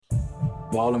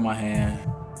Ball in my hand.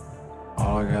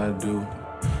 All I gotta do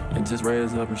is just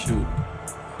raise up and shoot.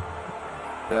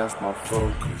 That's my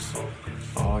focus.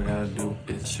 All I gotta do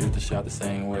is shoot the shot the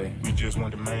same way. We just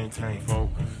want to maintain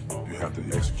focus. You have to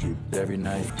execute Every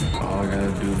night, all I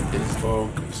gotta do is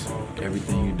focus.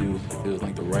 Everything you do feels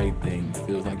like the right thing,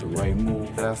 feels like the right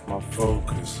move. That's my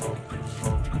focus.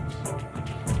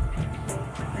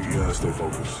 You gotta stay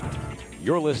focused.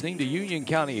 You're listening to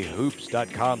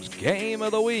UnionCountyHoops.com's Game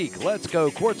of the Week. Let's go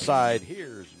courtside.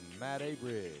 Here's Matt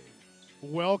Abridge.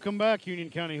 Welcome back,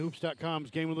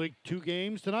 UnionCountyHoops.com's Game of the Week. 2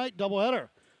 games tonight, doubleheader.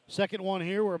 Second one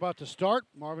here, we're about to start.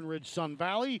 Marvin Ridge, Sun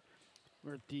Valley.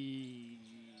 We're at the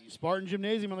Spartan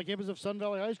Gymnasium on the campus of Sun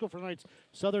Valley High School for tonight's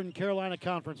Southern Carolina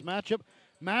Conference matchup.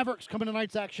 Mavericks coming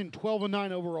tonight's action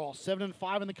 12-9 overall,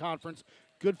 7-5 in the conference.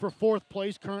 Good for 4th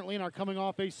place currently and are coming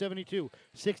off a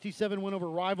 72-67 win over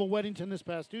rival Weddington this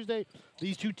past Tuesday.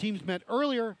 These two teams met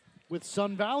earlier with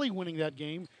Sun Valley winning that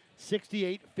game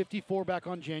 68-54 back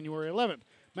on January 11th.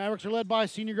 Mavericks are led by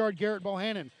senior guard Garrett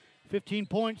Bohannon, 15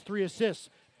 points, 3 assists.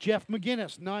 Jeff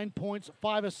McGinnis, 9 points,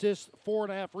 5 assists,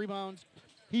 4.5 rebounds.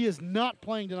 He is not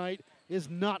playing tonight, is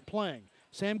not playing.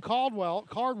 Sam Cardwell,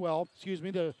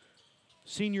 the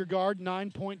senior guard,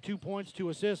 9.2 points, 2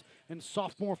 assists, and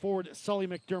sophomore forward Sully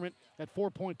McDermott at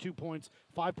 4.2 points,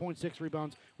 5.6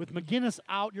 rebounds. With McGinnis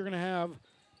out, you're going to have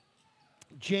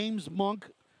James Monk,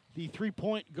 the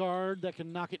three-point guard that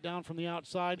can knock it down from the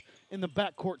outside, in the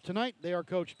backcourt tonight. They are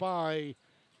coached by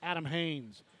Adam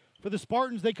Haynes. For the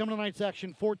Spartans, they come to tonight's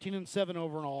action 14-7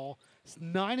 overall. It's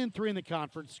 9-3 in the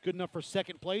conference, good enough for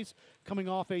second place, coming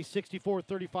off a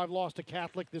 64-35 loss to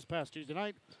Catholic this past Tuesday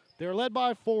night. They're led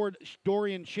by forward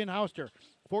Dorian Shinhauster,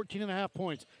 14.5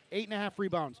 points, 8.5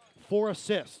 rebounds, 4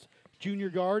 assists. Junior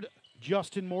guard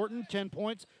Justin Morton, 10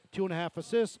 points, 2.5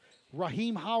 assists.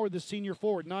 Raheem Howard, the senior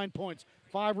forward, 9 points,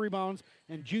 5 rebounds.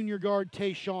 And junior guard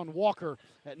Tayshawn Walker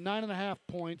at 9.5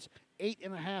 points,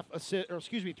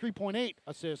 3.8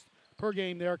 assists per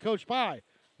game. They are coached by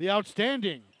the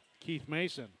outstanding Keith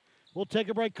Mason. We'll take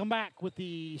a break, come back with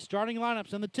the starting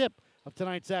lineups and the tip of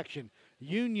tonight's action.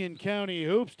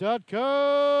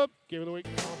 UnionCountyHoops.com. Game of the Week.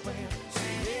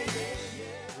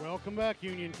 Welcome back,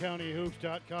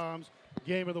 UnionCountyHoops.com's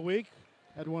Game of the Week.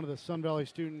 Had one of the Sun Valley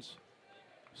students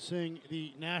sing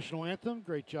the national anthem.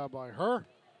 Great job by her.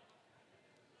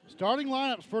 Starting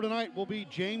lineups for tonight will be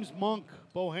James Monk,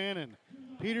 Bohannon,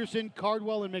 Peterson,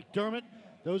 Cardwell, and McDermott.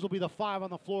 Those will be the 5 on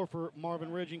the floor for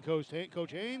Marvin Ridge and Coach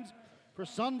Haynes. For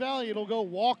Sun Valley, it'll go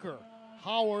Walker,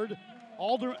 Howard,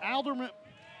 Adelman,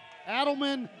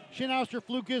 Shinhauster,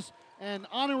 Flukas, and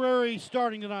honorary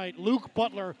starting tonight, Luke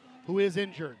Butler, who is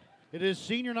injured. It is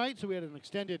senior night, so we had an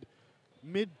extended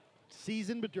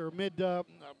mid-season or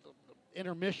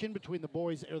intermission between the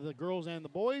boys or the girls and the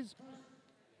boys.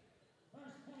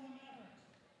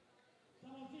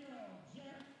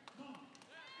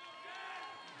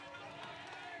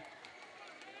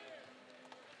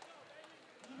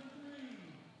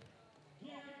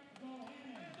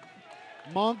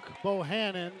 Monk,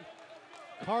 Bohannon,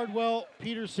 Cardwell,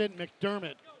 Peterson,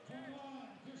 McDermott.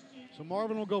 So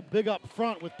Marvin will go big up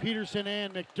front with Peterson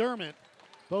and McDermott,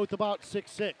 both about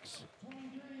 6'6".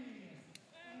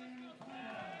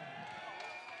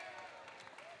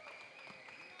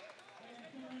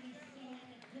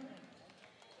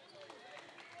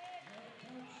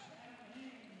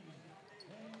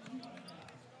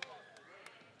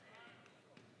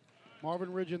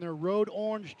 Marvin Ridge in their road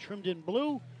orange trimmed in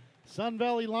blue. Sun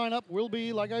Valley lineup will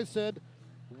be, like I said,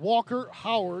 Walker,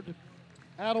 Howard,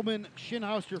 Adelman,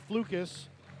 Shinhauster, Flukas,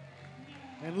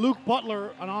 and Luke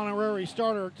Butler, an honorary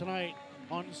starter tonight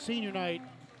on senior night,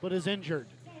 but is injured.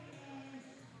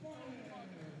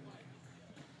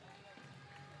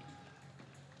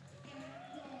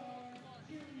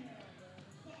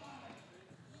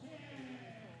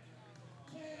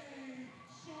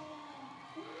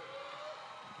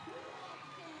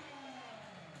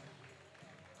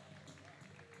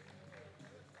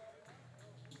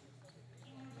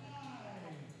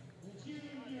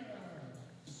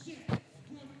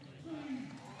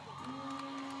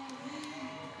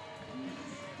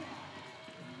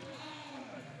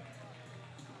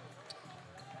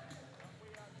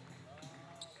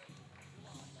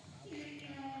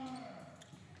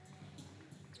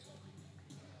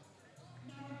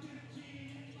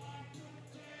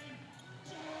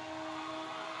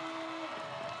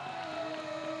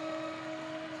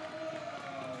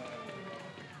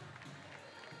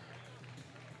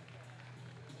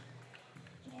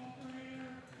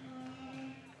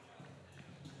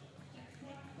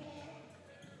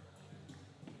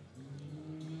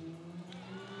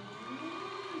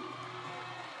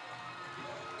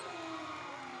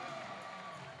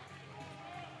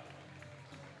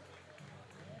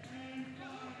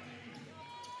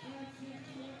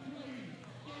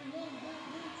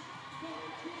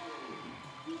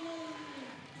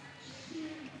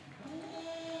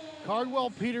 Cardwell,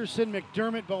 Peterson,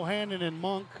 McDermott, Bohannon, and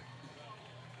Monk.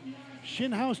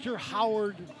 Shinhouster,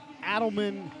 Howard,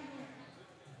 Adelman,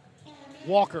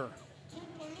 Walker.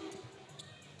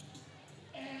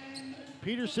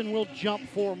 Peterson will jump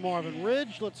for Marvin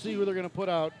Ridge. Let's see who they're going to put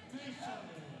out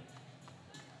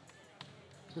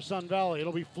for Sun Valley.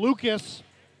 It'll be Flukas.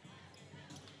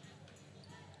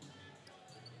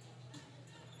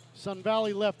 Sun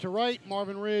Valley left to right,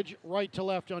 Marvin Ridge right to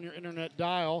left on your internet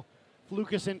dial.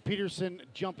 Flukas and Peterson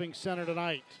jumping center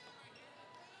tonight.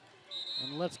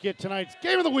 And let's get tonight's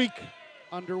Game of the Week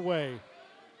underway.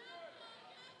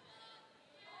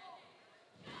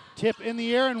 Tip in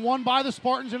the air and won by the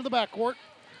Spartans into the backcourt.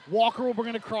 Walker will bring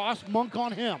it across. Monk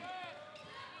on him.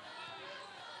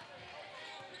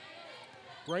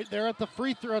 Right there at the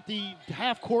free throw, at the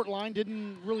half-court line,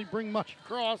 didn't really bring much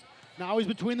across. Now he's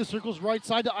between the circles, right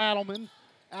side to Adelman.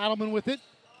 Adelman with it.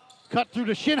 Cut through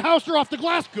to Shinhouster off the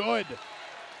glass. Good.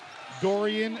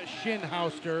 Dorian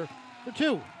Shinhouster for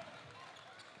two.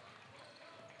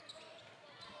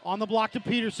 On the block to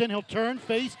Peterson. He'll turn,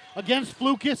 face against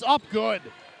Flukas. Up good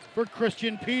for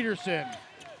Christian Peterson.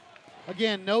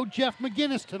 Again, no Jeff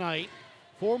McGinnis tonight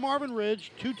for Marvin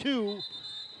Ridge. 2-2.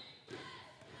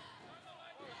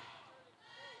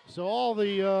 So all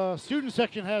the student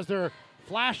section has their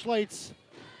flashlights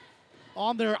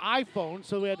on their iPhone,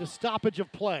 so we had a stoppage of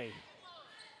play.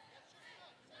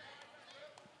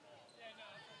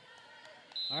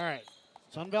 All right,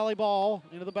 Sun Valley ball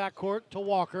into the backcourt to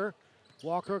Walker.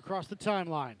 Walker across the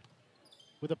timeline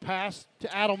with a pass to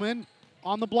Adelman.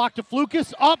 On the block to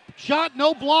Flukas. Up, shot,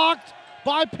 no, blocked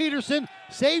by Peterson.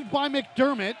 Saved by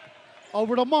McDermott.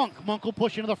 Over to Monk. Monk will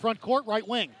push into the front court, right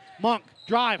wing. Monk,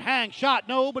 drive, hang, shot,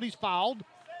 no, but he's fouled.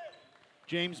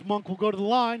 James Monk will go to the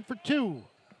line for two.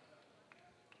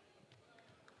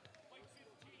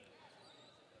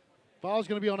 Foul's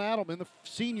going to be on Adelman, the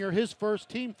senior, his first,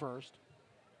 team first.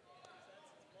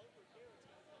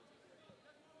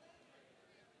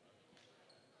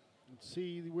 Let's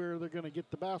see where they're going to get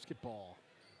the basketball.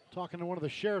 Talking to one of the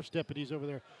sheriff's deputies over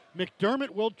there.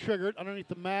 McDermott will trigger it underneath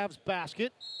the Mavs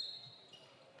basket.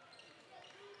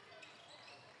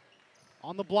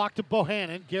 On the block to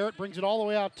Bohannon. Garrett brings it all the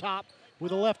way out top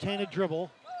with a left-handed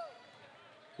dribble.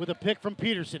 With a pick from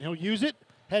Peterson. He'll use it.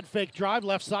 Head fake drive,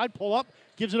 left side, pull up.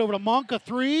 Gives it over to Monk, a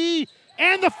three,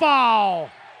 and the foul.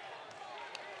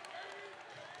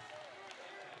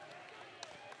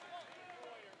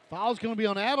 Foul's going to be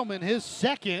on Adelman, his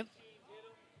second.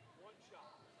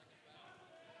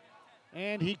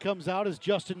 And he comes out as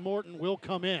Justin Morton will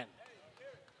come in.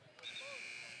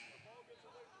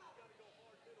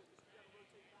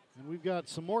 And we've got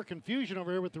some more confusion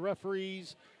over here with the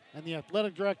referees and the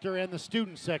athletic director and the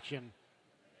student section.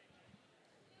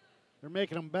 They're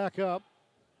making them back up.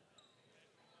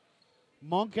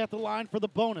 Monk at the line for the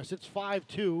bonus. It's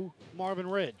 5-2, Marvin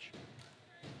Ridge.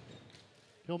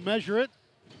 He'll measure it.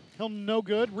 He'll no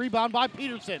good. Rebound by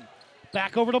Peterson.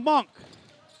 Back over to Monk.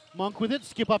 Monk with it.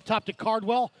 Skip up top to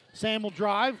Cardwell. Sam will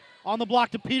drive. On the block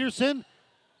to Peterson.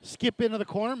 Skip into the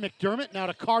corner. McDermott now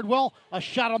to Cardwell. A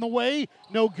shot on the way.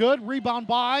 No good. Rebound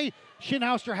by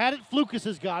Shinhouster had it. Flukas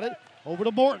has got it. Over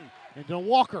to Morton. Into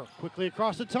Walker. Quickly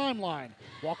across the timeline.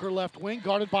 Walker left wing.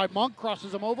 Guarded by Monk.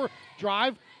 Crosses him over.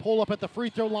 Drive. Pull up at the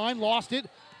free throw line. Lost it.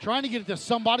 Trying to get it to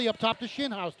somebody up top to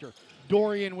Shinhouster.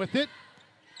 Dorian with it.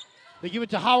 They give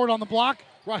it to Howard on the block.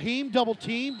 Raheem double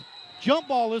teamed. Jump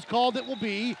ball is called. It will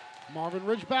be Marvin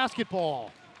Ridge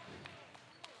basketball.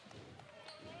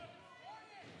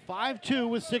 5-2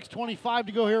 with 6:25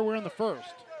 to go here. We're in the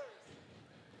first.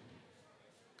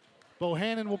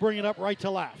 Bohannon will bring it up right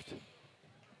to left.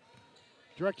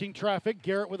 Directing traffic.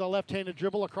 Garrett with a left-handed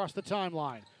dribble across the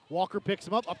timeline. Walker picks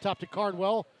him up top to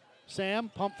Cardwell. Sam,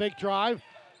 pump fake drive.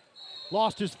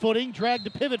 Lost his footing. Dragged the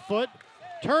pivot foot.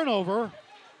 Turnover.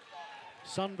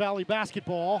 Sun Valley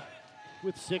basketball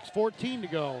with 6:14 to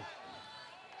go.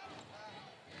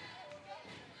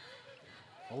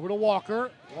 Over to Walker.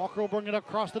 Walker will bring it up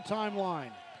across the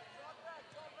timeline.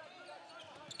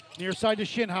 Near side to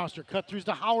Shinhouster. Cut throughs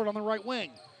to Howard on the right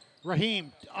wing.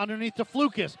 Raheem underneath to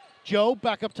Flukas. Joe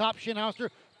back up top.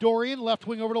 Shinhouster. Dorian left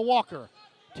wing over to Walker.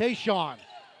 Tayshawn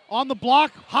on the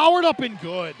block. Howard up and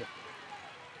good.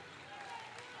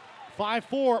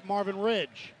 5-4 Marvin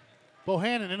Ridge.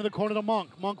 Bohannon into the corner to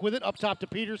Monk. Monk with it up top to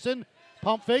Peterson.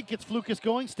 Pump fake, gets Flukas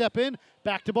going, step in,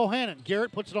 back to Bohannon.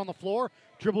 Garrett puts it on the floor.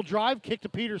 Dribble drive, kick to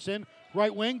Peterson.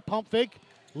 Right wing, pump fake,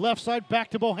 left side, back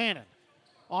to Bohannon.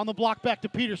 On the block, back to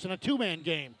Peterson, a two-man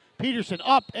game. Peterson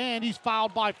up, and he's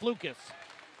fouled by Flukas.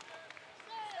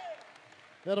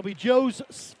 That'll be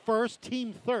Joe's first,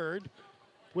 team third,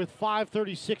 with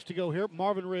 5:36 to go here.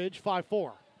 Marvin Ridge,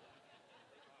 5-4.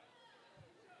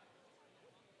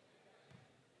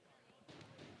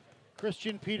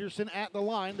 Christian Peterson at the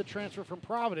line, the transfer from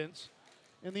Providence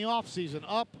in the offseason.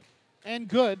 Up and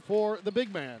good for the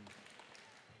big man.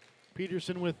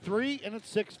 Peterson with 3, and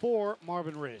it's 6-4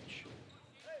 Marvin Ridge.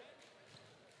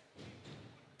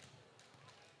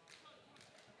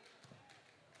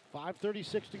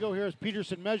 .536 to go here as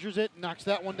Peterson measures it, knocks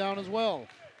that one down as well.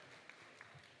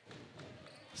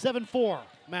 7-4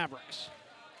 Mavericks.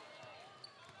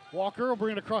 Walker will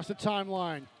bring it across the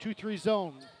timeline. 2-3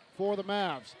 zone for the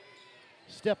Mavs.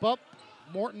 Step up,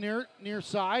 Morton near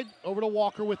side, over to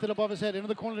Walker with it above his head, into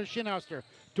the corner to Shinhouster.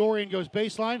 Dorian goes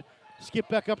baseline, skip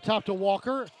back up top to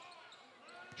Walker.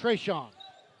 Trayshawn.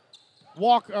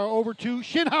 Walker over to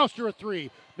Shinhouster, a 3.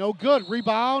 No good,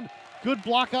 rebound. Good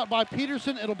block out by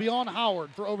Peterson. It'll be on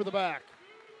Howard for over the back.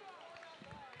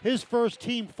 His first,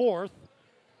 team 4th,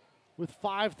 with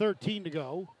 5:13 to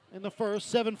go in the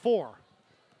first, 7-4.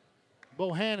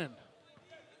 Bohannon.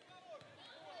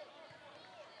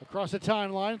 Across the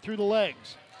timeline, through the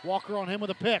legs. Walker on him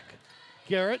with a pick.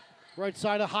 Garrett, right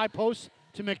side of high post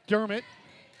to McDermott.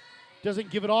 Doesn't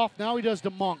give it off. Now he does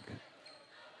to Monk.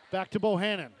 Back to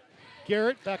Bohannon.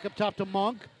 Garrett back up top to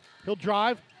Monk. He'll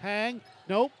drive, hang,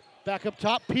 nope. Back up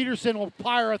top, Peterson will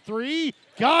fire a 3.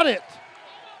 Got it!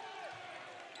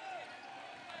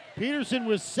 Peterson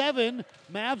with 7,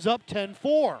 Mavs up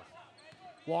 10-4.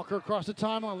 Walker across the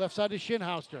timeline, left side to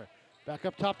Shinhouster. Back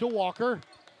up top to Walker.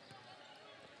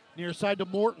 Near side to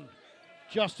Morton.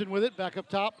 Justin with it, back up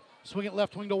top. Swing it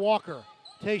left wing to Walker.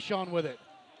 Tayshawn with it.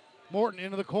 Morton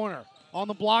into the corner. On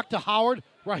the block to Howard.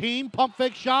 Raheem, pump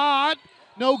fake shot.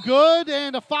 No good,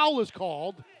 and a foul is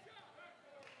called.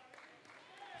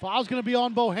 Foul's going to be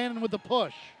on Bohannon with the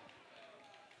push.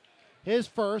 His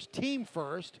first, team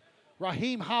first.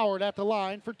 Raheem Howard at the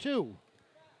line for 2.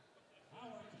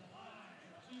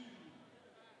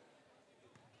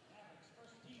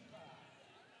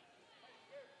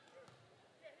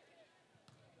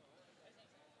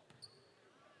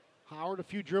 Howard, a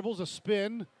few dribbles, a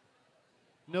spin.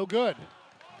 No good.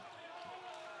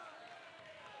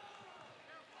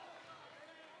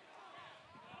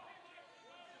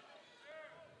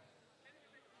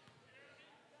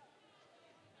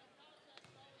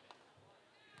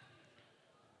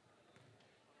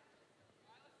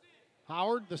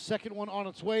 Howard, the second one on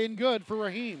its way and good for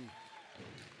Raheem.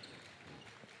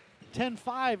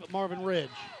 10-5 Marvin Ridge.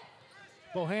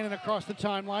 Bohannon across the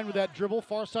timeline with that dribble,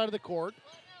 far side of the court.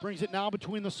 Brings it now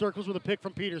between the circles with a pick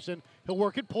from Peterson. He'll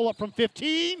work it, pull up from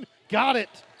 15. Got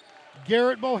it.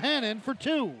 Garrett Bohannon for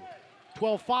 2.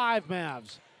 12-5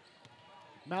 Mavs.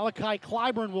 Malachi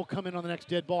Clyburn will come in on the next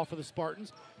dead ball for the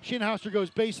Spartans. Shinhouster goes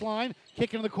baseline,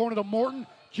 kick into the corner to Morton.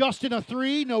 Justin, a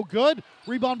 3, no good.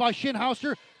 Rebound by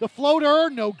Shinhouster. The floater,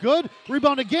 no good.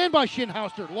 Rebound again by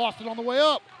Shinhouster. Lost it on the way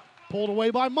up. Pulled away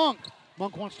by Monk.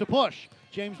 Monk wants to push.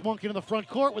 James Monk into the front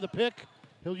court with a pick.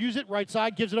 He'll use it right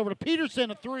side, gives it over to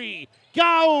Peterson, a 3.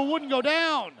 Go, wouldn't go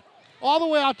down. All the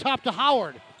way out top to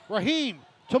Howard. Raheem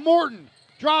to Morton.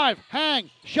 Drive, hang,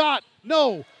 shot,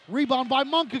 no. Rebound by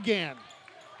Monk again.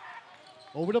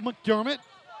 Over to McDermott.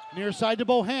 Near side to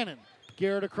Bohannon.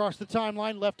 Garrett across the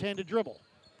timeline, left-handed dribble.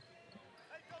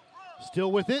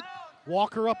 Still with it.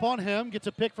 Walker up on him, gets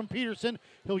a pick from Peterson.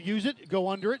 He'll use it, go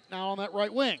under it, now on that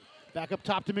right wing. Back up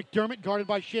top to McDermott, guarded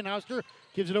by Shinhouster.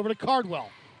 Gives it over to Cardwell.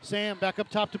 Sam back up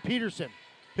top to Peterson.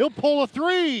 He'll pull a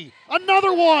 3.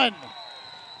 Another one!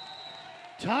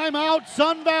 Timeout,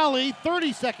 Sun Valley.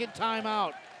 30-second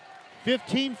timeout.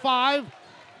 15-5.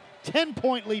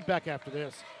 10-point lead back after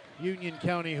this.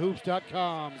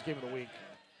 UnionCountyHoops.com's Game of the Week.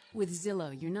 With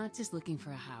Zillow, you're not just looking for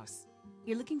a house.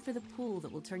 You're looking for the pool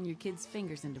that will turn your kids'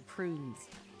 fingers into prunes.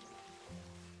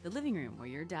 The living room where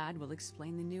your dad will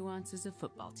explain the nuances of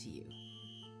football to you.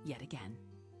 Yet again.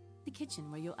 The kitchen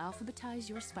where you'll alphabetize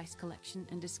your spice collection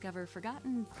and discover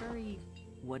forgotten, furry,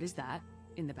 what is that,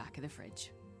 in the back of the fridge.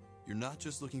 You're not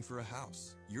just looking for a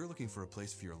house. You're looking for a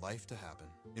place for your life to happen.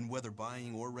 And whether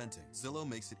buying or renting, Zillow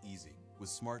makes it easy with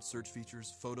smart search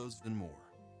features, photos, and more.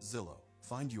 Zillow,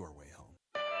 find your way home.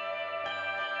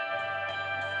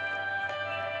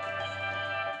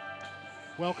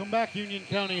 Welcome back,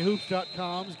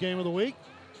 UnionCountyHoops.com's Game of the Week.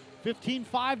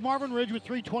 15-5 Marvin Ridge with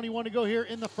 3:21 to go here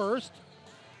in the first.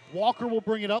 Walker will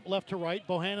bring it up left to right.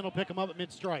 Bohannon will pick him up at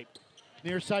mid-stripe.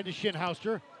 Near side to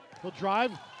Shinhouster. He'll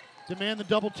drive, demand the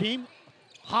double team.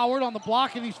 Howard on the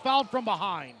block, and he's fouled from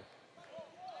behind.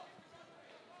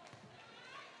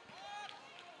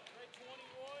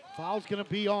 Foul's going to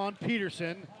be on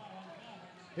Peterson.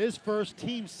 His first,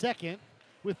 team second,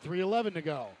 with 3:11 to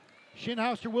go.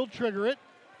 Shinhouster will trigger it.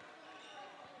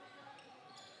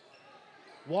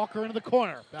 Walker into the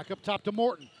corner. Back up top to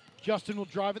Morton. Justin will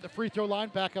drive at the free throw line.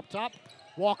 Back up top.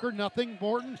 Walker, nothing.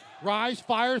 Morton, rise,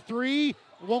 fire, three.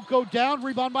 Won't go down.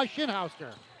 Rebound by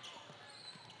Schinhauster.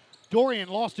 Dorian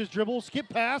lost his dribble. Skip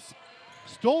pass.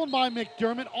 Stolen by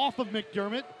McDermott. Off of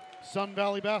McDermott. Sun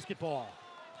Valley basketball.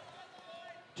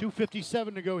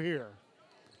 2:57 to go here.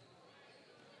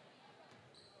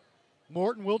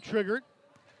 Morton will trigger it.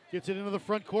 Gets it into the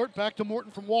front court. Back to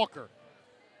Morton from Walker.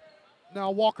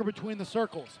 Now Walker between the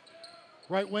circles.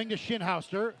 Right wing to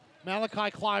Schinhauster. Malachi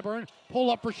Clyburn.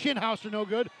 Pull up for Schinhauster, no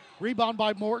good. Rebound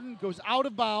by Morton. Goes out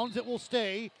of bounds. It will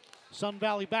stay Sun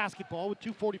Valley basketball with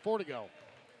 2:44 to go.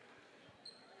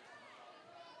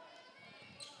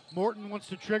 Morton wants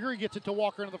to trigger. He gets it to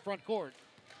Walker into the front court.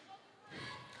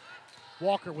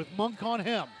 Walker with Monk on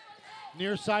him.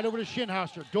 Near side over to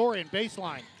Schinhauster. Dorian,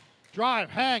 baseline.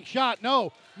 Drive, hang, shot,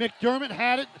 no. McDermott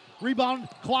had it. Rebound,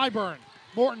 Clyburn.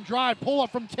 Morton drive, pull up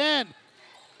from 10.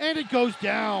 And it goes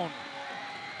down.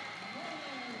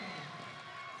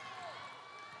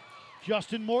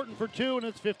 Justin Morton for two, and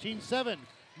it's 15-7.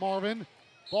 Marvin,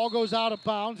 ball goes out of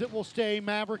bounds. It will stay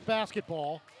Maverick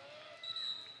basketball.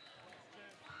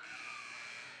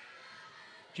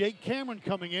 Jake Cameron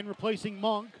coming in, replacing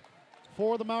Monk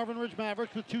for the Marvin Ridge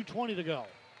Mavericks with 2:20 to go.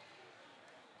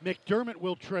 McDermott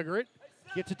will trigger it.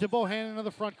 Gets it to Bohannon into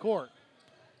the front court.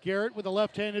 Garrett with a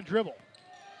left-handed dribble.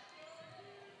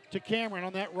 To Cameron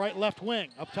on that right-left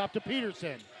wing. Up top to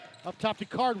Peterson. Up top to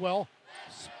Cardwell.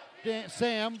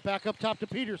 Sam back up top to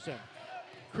Peterson.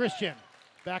 Christian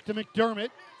back to McDermott.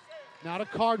 Now to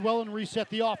Cardwell and reset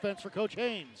the offense for Coach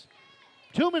Haynes.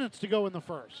 2 minutes to go in the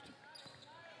first.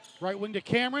 Right wing to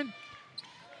Cameron.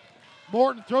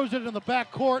 Morton throws it in the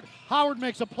back court. Howard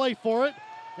makes a play for it,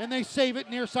 and they save it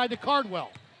near side to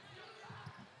Cardwell.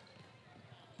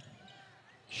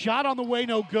 Shot on the way,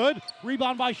 no good.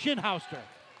 Rebound by Schinhauster.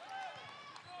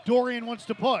 Dorian wants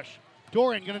to push.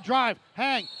 Dorian gonna drive,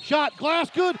 hang, shot, glass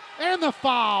good, and the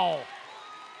foul.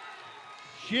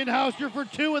 Schinhauster for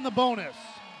two in the bonus.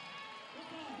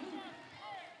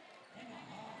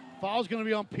 Foul's gonna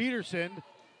be on Peterson,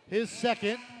 his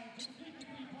second.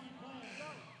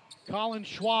 Colin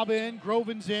Schwab in,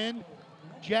 Groven's in,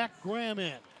 Jack Graham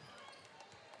in.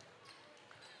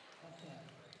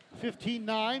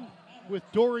 15-9 with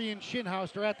Dorian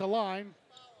Schinhauster at the line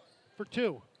for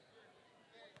two.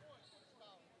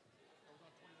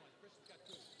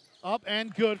 Up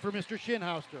and good for Mr.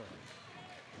 Schinhauster.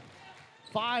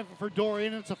 5 for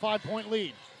Dorian, and it's a 5-point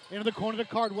lead. Into the corner to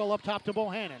Cardwell, up top to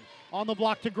Bohannon. On the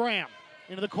block to Graham.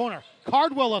 Into the corner.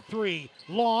 Cardwell a three.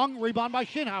 Long, rebound by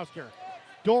Schinhauster.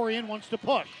 Dorian wants to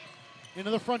push.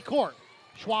 Into the front court.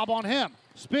 Schwab on him.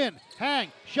 Spin,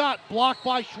 hang, shot, blocked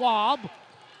by Schwab.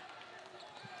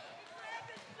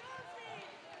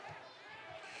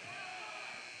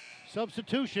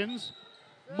 Substitutions.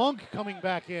 Monk coming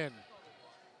back in.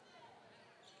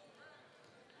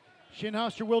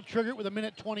 Schinhauster will trigger it with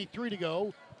 1:23 to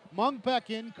go. Monk back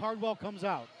in, Cardwell comes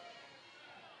out.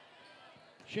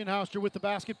 Schinhauster with the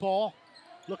basketball,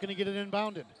 looking to get it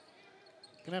inbounded.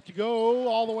 Gonna have to go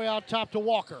all the way out top to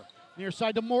Walker. Near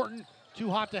side to Morton,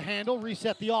 too hot to handle,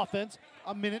 reset the offense.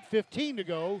 1:15 to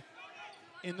go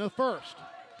in the first.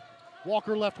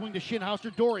 Walker left wing to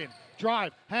Schinhauster, Dorian.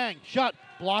 Drive, hang, shot,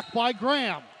 blocked by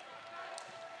Graham.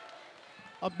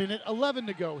 1:11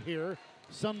 to go here.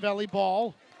 Sun Valley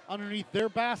ball underneath their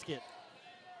basket.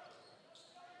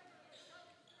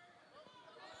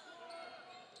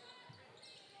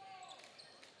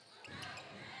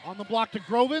 On the block to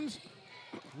Grovens.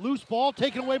 Loose ball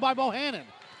taken away by Bohannon.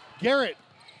 Garrett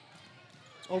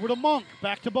over to Monk.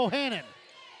 Back to Bohannon.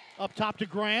 Up top to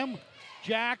Graham.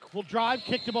 Jack will drive,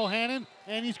 kick to Bohannon,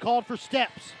 and he's called for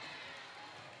steps.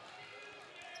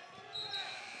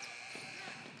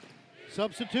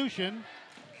 Substitution.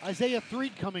 Isaiah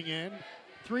Threet coming in.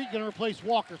 Threet going to replace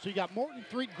Walker. So you got Morton,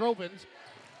 Threet, Grovens,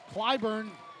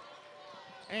 Clyburn,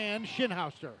 and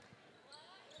Schinhauster.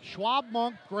 Schwab,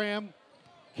 Monk, Graham,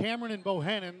 Cameron, and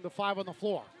Bohannon, the 5 on the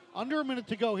floor. Under a minute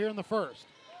to go here in the first.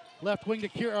 Left wing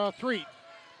to Threet.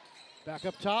 Back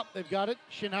up top, they've got it.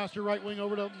 Schinhauster right wing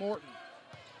over to Morton.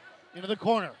 Into the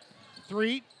corner.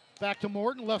 Threet, back to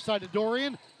Morton, left side to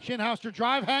Dorian. Schinhauster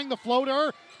drive, hang the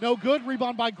floater. No good,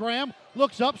 rebound by Graham.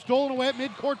 Looks up, stolen away at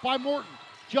midcourt by Morton.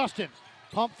 Justin,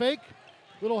 pump fake,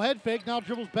 little head fake, now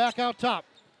dribbles back out top.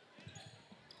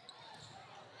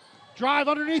 Drive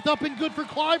underneath, up and good for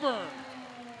Clyburn.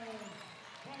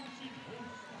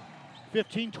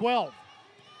 15-12.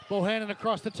 Bohannon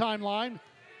across the timeline.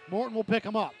 Morton will pick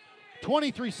him up.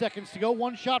 23 seconds to go.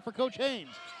 One shot for Coach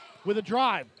Haynes. With a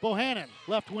drive. Bohannon,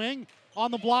 left wing. On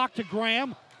the block to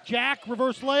Graham. Jack,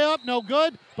 reverse layup. No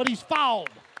good, but he's fouled.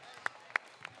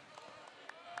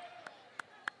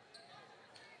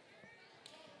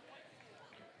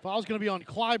 Foul's going to be on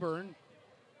Clyburn.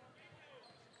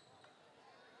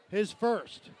 His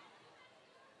first.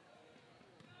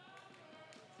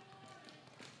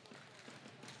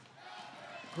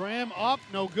 Graham up,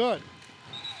 no good.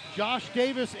 Josh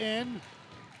Davis in.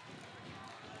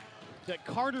 That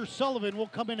Carter Sullivan will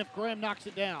come in if Graham knocks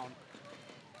it down.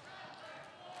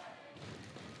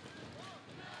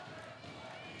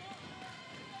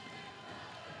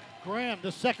 Graham,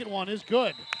 the second one is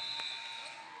good.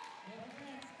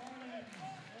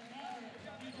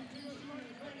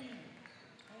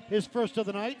 His first of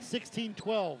the night,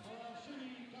 16-12.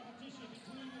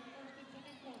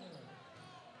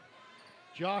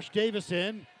 Josh Davis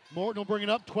in. Morton will bring it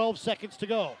up, 12 seconds to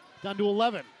go. Down to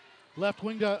 11. Left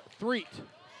wing to Threet.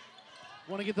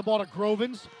 Want to get the ball to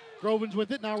Grovins. Grovins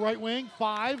with it, now right wing,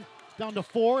 5. Down to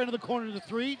 4, into the corner to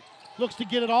Threet. Looks to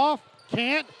get it off,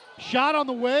 can't. Shot on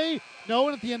the way, no,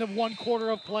 and at the end of 1 quarter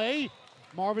of play.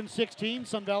 Marvin 16,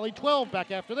 Sun Valley 12.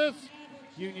 Back after this.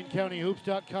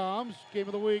 UnionCountyHoops.com's Game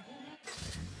of the Week.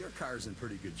 Your car's in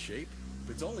pretty good shape.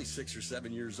 If it's only 6 or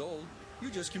 7 years old, you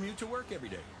just commute to work every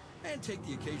day and take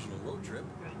the occasional road trip.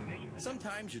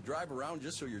 Sometimes you drive around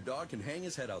just so your dog can hang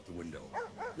his head out the window.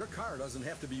 Your car doesn't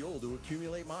have to be old to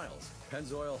accumulate miles.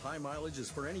 Pennzoil High Mileage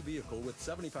is for any vehicle with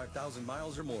 75,000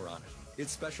 miles or more on it.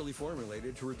 It's specially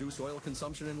formulated to reduce oil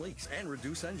consumption and leaks and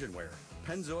reduce engine wear.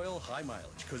 Pennzoil High Mileage,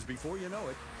 because before you know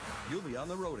it, you'll be on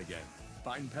the road again.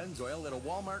 Find Pennzoil at a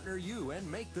Walmart near you and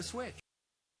make the switch.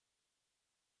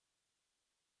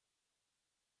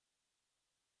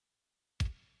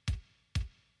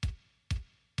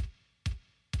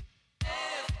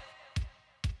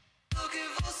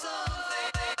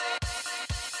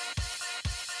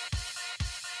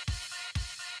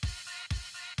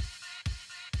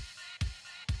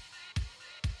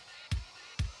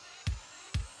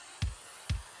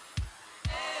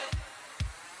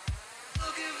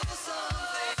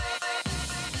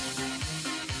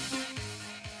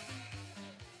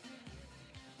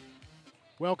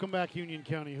 Welcome back,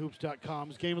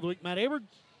 UnionCountyHoops.com's Game of the Week. Matt Abert,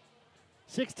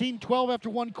 16-12 after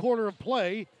 1 quarter of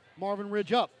play. Marvin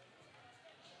Ridge up.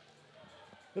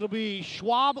 It'll be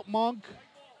Schwab, Monk,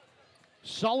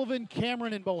 Sullivan,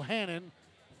 Cameron, and Bohannon.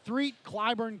 Threet,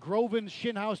 Clyburn, Grovin,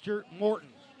 Shinhouster, Morton.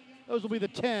 Those will be the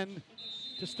 10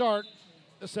 to start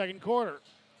the second quarter.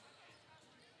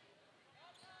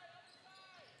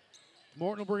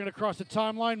 Morton will bring it across the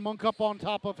timeline. Monk up on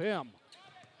top of him.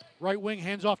 Right wing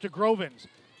hands off to Grovins.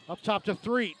 Up top to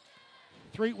Threet.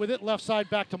 Threet with it, left side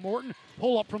back to Morton.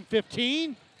 Pull up from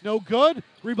 15, no good.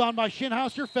 Rebound by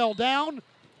Shinhouster, fell down,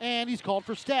 and he's called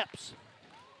for steps.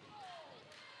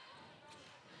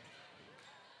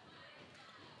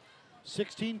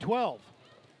 (16-12).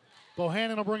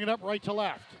 Bohannon will bring it up right to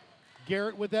left.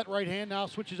 Garrett with that right hand now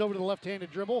switches over to the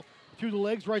left-handed dribble. Through the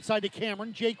legs, right side to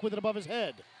Cameron. Jake with it above his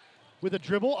head. With a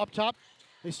dribble up top,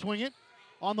 they swing it.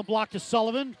 On the block to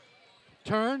Sullivan.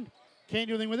 Turn. Can't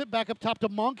do anything with it. Back up top to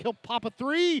Monk. He'll pop a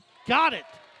 3. Got it.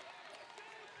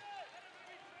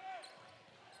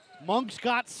 Monk's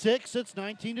got 6. It's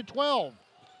 19-12.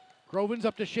 Grovins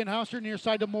up to Shinhouster. Near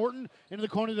side to Morton. Into the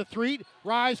corner to Threet.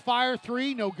 Rise, fire,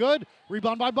 3. No good.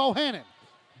 Rebound by Bohannon.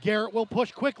 Garrett will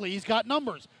push quickly. He's got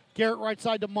numbers. Garrett right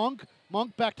side to Monk.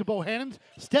 Monk back to Bohannon.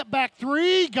 Step back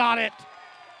 3. Got it.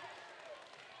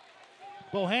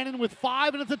 Bohannon with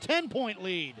 5, and it's a 10-point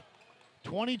lead.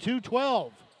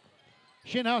 22-12.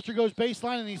 Shinhouster goes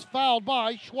baseline, and he's fouled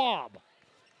by Schwab.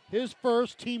 His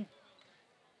first, team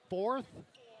 4th.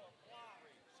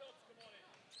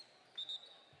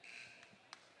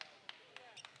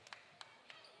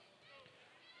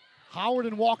 Howard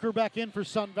and Walker back in for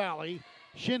Sun Valley.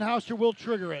 Shinhouster will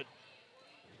trigger it.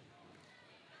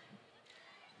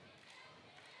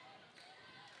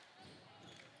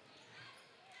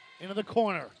 Into the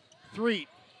corner. Threet.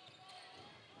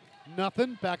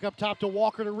 Nothing. Back up top to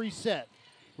Walker to reset.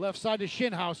 Left side to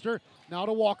Shinhouster. Now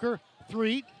to Walker.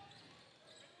 Threet.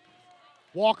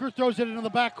 Walker throws it into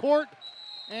the backcourt,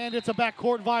 and it's a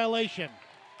backcourt violation.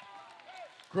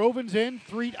 Grovin's in.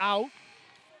 Threet out.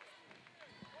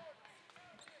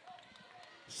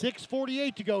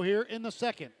 6:48 to go here in the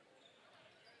second.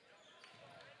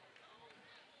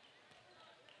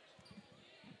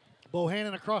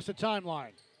 Bohannon across the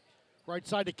timeline. Right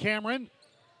side to Cameron.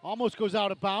 Almost goes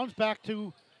out of bounds. Back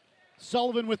to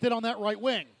Sullivan with it on that right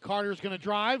wing. Carter's going to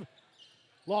drive.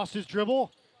 Lost his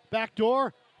dribble. Back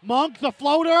door. Monk, the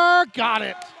floater. Got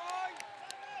it.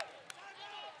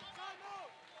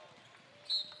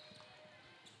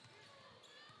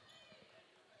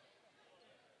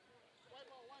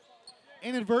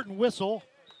 Inadvertent whistle.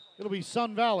 It'll be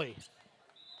Sun Valley.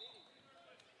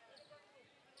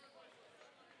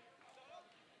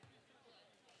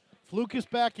 Flukas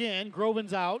back in.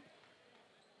 Groven's out.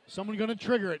 Someone going to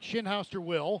trigger it. Shinhouster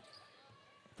will.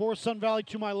 For Sun Valley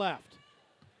to my left.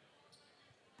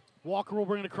 Walker will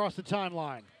bring it across the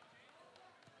timeline.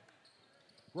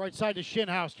 Right side to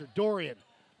Shinhouster. Dorian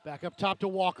back up top to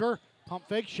Walker. Pump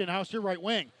fake. Shinhouster right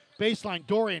wing. Baseline.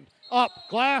 Dorian up.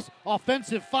 Glass.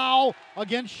 Offensive foul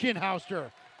against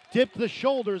Shinhouster. Dipped the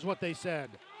shoulder is what they said.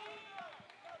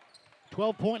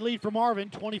 12-point lead for Marvin.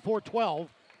 24-12.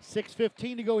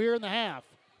 6:15 to go here in the half.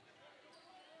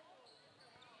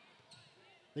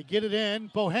 They get it in.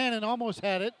 Bohannon almost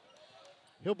had it.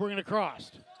 He'll bring it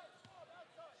across.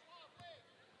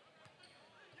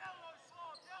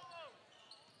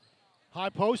 High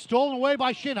post, stolen away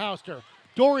by Shinhouster.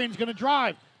 Dorian's going to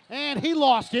drive, and he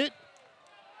lost it.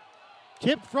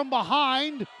 Tipped from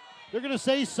behind. They're going to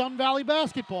say Sun Valley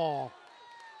basketball.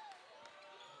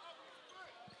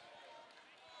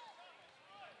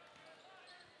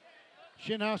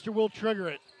 Shinhouster will trigger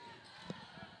it.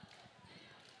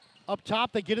 Up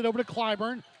top, they get it over to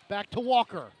Clyburn. Back to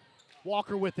Walker.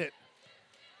 Walker with it.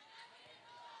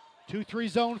 2-3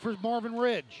 zone for Marvin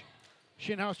Ridge.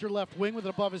 Shinhouster left wing with it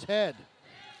above his head.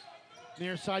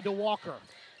 Near side to Walker.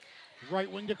 Right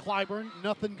wing to Clyburn.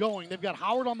 Nothing going. They've got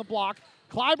Howard on the block.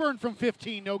 Clyburn from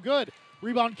 15. No good.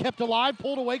 Rebound kept alive.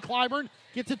 Pulled away. Clyburn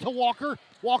gets it to Walker.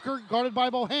 Walker guarded by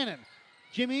Bohannon.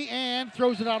 Jimmy and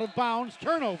throws it out of bounds.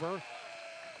 Turnover.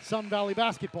 Sun Valley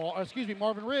basketball.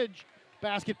 Marvin Ridge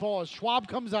basketball as Schwab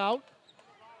comes out.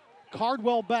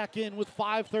 Cardwell back in with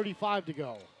 5:35 to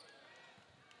go.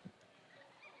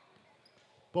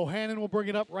 Bohannon will bring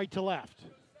it up right to left.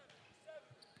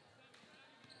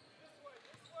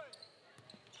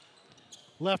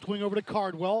 Left wing over to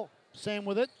Cardwell. Sam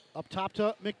with it. Up top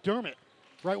to McDermott.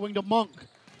 Right wing to Monk.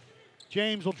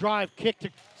 James will drive. Kick to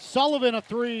Sullivan. A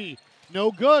three.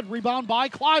 No good. Rebound by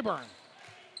Clyburn.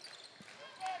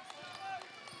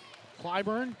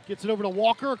 Clyburn gets it over to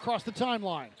Walker across the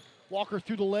timeline. Walker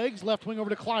through the legs. Left wing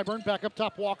over to Clyburn. Back up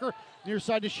top Walker. Near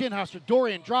side to Shinhouster.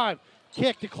 Dorian drive.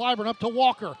 Kick to Clyburn up to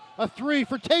Walker. A three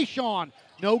for Tayshawn.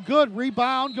 No good.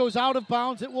 Rebound goes out of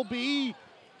bounds. It will be.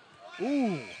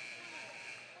 Ooh.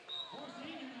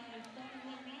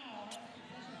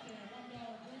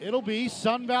 It'll be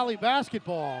Sun Valley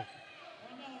basketball.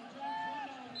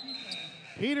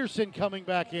 Peterson coming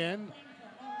back in.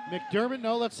 McDermott,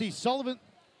 no, let's see. Sullivan,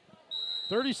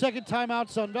 30-second timeout.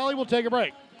 Sun Valley will take a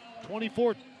break.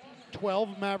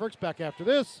 24-12 Mavericks back after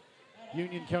this.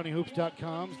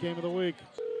 UnionCountyHoops.com's Game of the Week.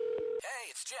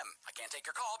 Hey, it's Jim. I can't take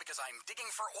your call because I'm digging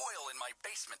for oil in my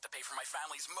basement to pay for my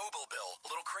family's mobile bill. A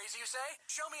little crazy, you say?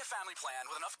 Show me a family plan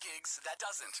with enough gigs that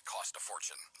doesn't cost a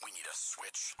fortune. We need a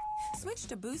switch. Switch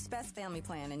to Boost Best Family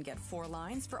Plan and get 4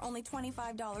 lines for only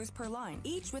 $25 per line,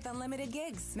 each with unlimited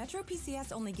gigs. Metro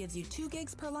PCS only gives you 2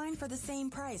 gigs per line for the same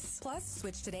price. Plus,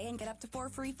 switch today and get up to 4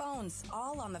 free phones,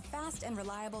 all on the fast and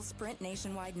reliable Sprint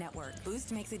nationwide network.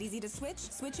 Boost makes it easy to switch.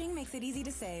 Switching makes it easy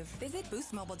to save. Visit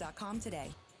boostmobile.com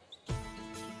today.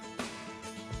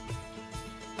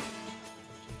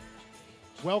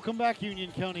 Welcome back,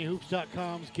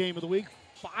 UnionCountyHoops.com's Game of the Week.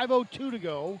 5:02 to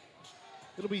go.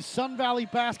 It'll be Sun Valley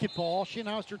basketball.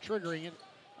 Shinhouster triggering it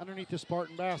underneath the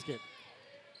Spartan basket.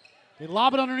 They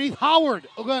lob it underneath. Howard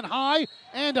again high,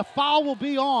 and a foul will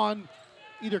be on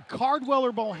either Cardwell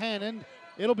or Bohannon.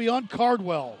 It'll be on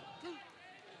Cardwell.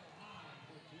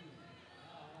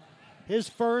 His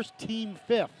first, team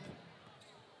 5th.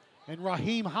 And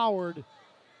Raheem Howard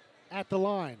at the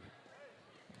line.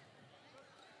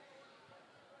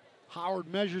 Howard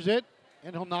measures it,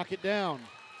 and he'll knock it down.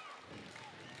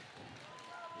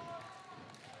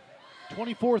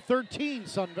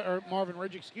 24-13, Marvin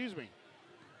Ridge, excuse me.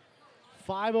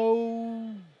 5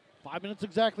 minutes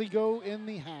exactly go in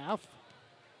the half.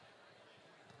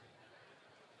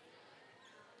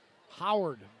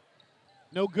 Howard,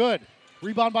 no good.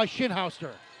 Rebound by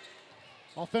Shinhouster.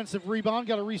 Offensive rebound,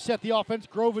 got to reset the offense.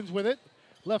 Groven's with it.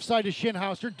 Left side to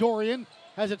Shinhouster. Dorian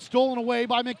has it stolen away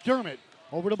by McDermott.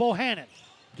 Over to Bohannon.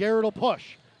 Garrett will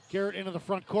push. Garrett into the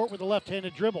front court with a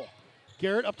left-handed dribble.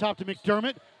 Garrett up top to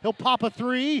McDermott. He'll pop a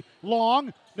three.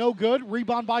 Long. No good.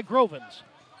 Rebound by Grovens.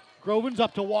 Grovens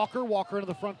up to Walker. Walker into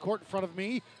the front court in front of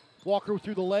me. Walker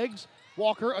through the legs.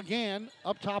 Walker again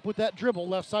up top with that dribble.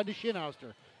 Left side to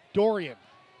Shinhouster. Dorian.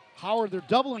 Howard, they're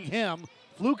doubling him.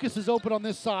 Flukas is open on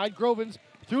this side. Grovens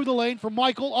through the lane for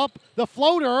Michael. Up the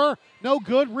floater. No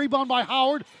good. Rebound by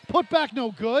Howard. Put back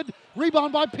no good.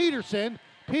 Rebound by Peterson.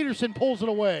 Peterson pulls it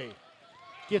away.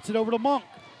 Gets it over to Monk.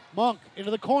 Monk into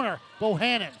the corner.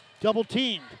 Bohannon double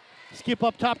teamed. Skip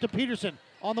up top to Peterson.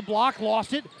 On the block.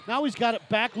 Lost it. Now he's got it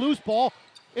back. Loose ball.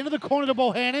 Into the corner to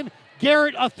Bohannon.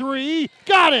 Garrett a three.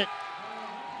 Got it.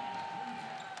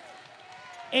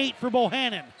 8 for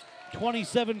Bohannon.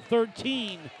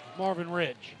 27-13, Marvin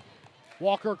Ridge.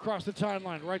 Walker across the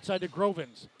timeline, right side to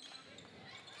Grovins.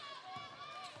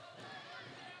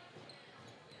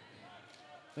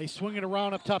 They swing it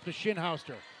around up top to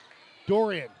Schinhauster.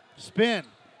 Dorian, spin,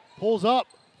 pulls up,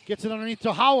 gets it underneath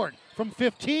to Howard from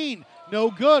 15. No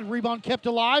good. Rebound kept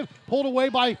alive, pulled away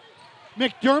by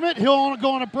McDermott. He'll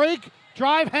go on a break.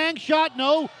 Drive, hang, shot,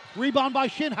 no. Rebound by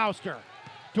Schinhauster.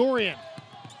 Dorian,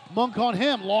 Monk on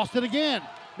him, lost it again.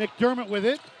 McDermott with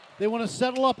it. They want to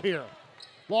settle up here.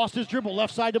 Lost his dribble,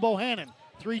 left side to Bohannon.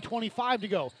 3:25 to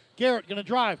go. Garrett gonna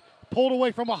drive, pulled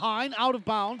away from behind, out of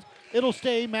bounds. It'll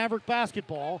stay Maverick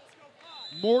basketball.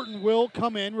 Morton will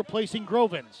come in, replacing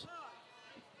Grovins.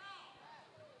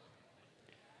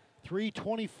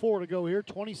 3:24 to go here,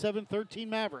 27-13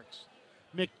 Mavericks.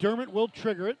 McDermott will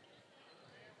trigger it.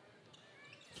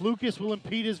 Flukas will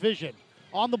impede his vision.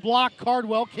 On the block,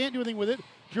 Cardwell can't do anything with it.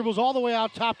 Dribbles all the way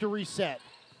out top to reset.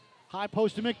 High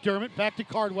post to McDermott, back to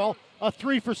Cardwell. A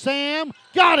 3 for Sam,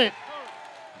 got it!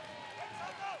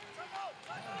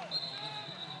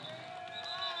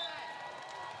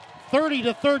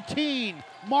 (30-13).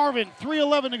 Marvin,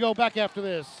 3:11 to go back after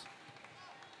this.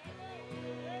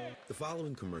 The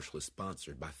following commercial is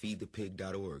sponsored by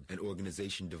FeedThePig.org, an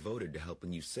organization devoted to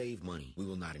helping you save money. We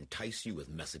will not entice you with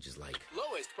messages like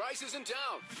lowest prices in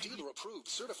town, dealer approved,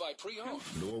 certified pre-owned.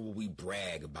 Nor will we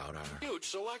brag about our Huge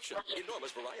selection,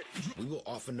 enormous variety. We will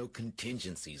offer no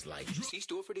contingencies like See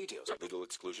store for details. Legal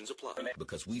exclusions apply.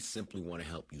 Because we simply want to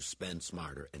help you spend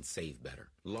smarter and save better.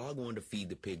 Log on to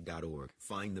FeedThePig.org.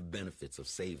 Find the benefits of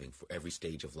saving for every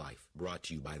stage of life. Brought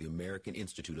to you by the American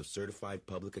Institute of Certified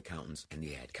Public Accountants and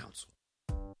the Ad Council.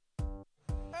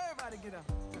 Everybody get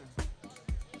up.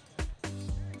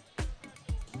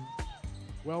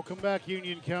 Welcome back,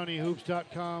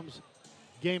 UnionCountyHoops.com's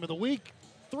game of the week.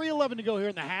 3:11 to go here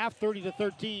in the half,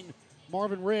 30-13.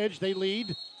 Marvin Ridge, they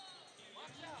lead.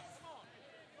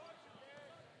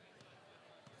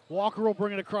 Walker will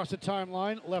bring it across the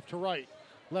timeline, left to right.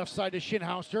 Left side to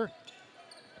Schinhauster.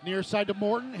 Near side to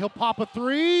Morton. He'll pop a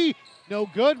 3. No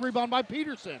good. Rebound by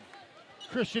Peterson.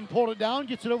 Christian pulled it down,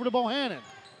 gets it over to Bohannon.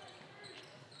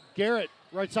 Garrett,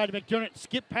 right side to McDermott.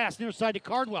 Skip pass near side to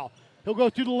Cardwell. He'll go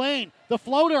through the lane. The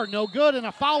floater, no good, and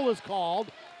a foul is called.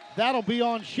 That'll be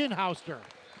on Schinhauster.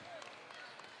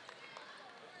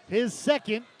 His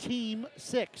second, team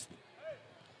sixth.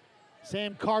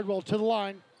 Sam Cardwell to the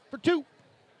line for 2.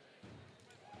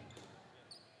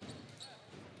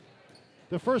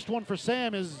 The first one for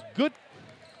Sam is good.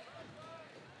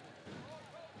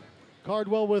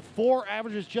 Cardwell with 4,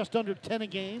 averages just under 10 a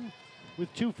game.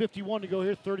 With 2:51 to go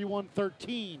here,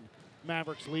 31-13.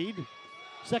 Mavericks lead.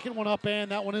 Second one up,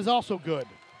 and that one is also good.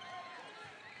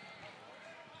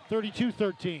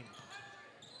 32-13.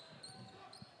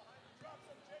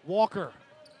 Walker.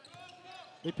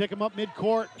 They pick him up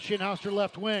midcourt. Schinhauster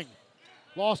left wing.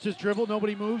 Lost his dribble,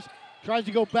 nobody moves. Tries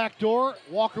to go back door.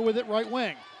 Walker with it right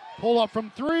wing. Pull up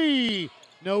from 3.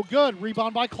 No good.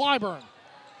 Rebound by Clyburn.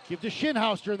 Give to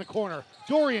Schinhauster in the corner.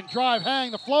 Dorian, drive,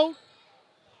 hang, the float.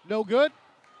 No good,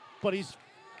 but he's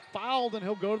fouled and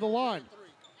he'll go to the line.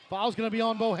 Foul's going to be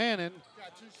on Bohannon.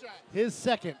 His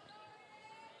second.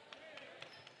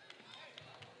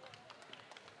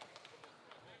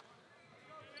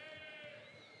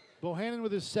 Bohannon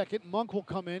with his second. Monk will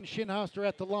come in. Schinhauster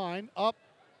at the line. Up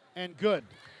and good.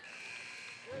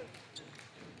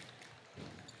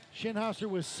 Schinhauster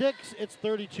with 6. It's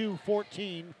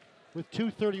 32-14 with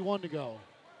 2:31 to go.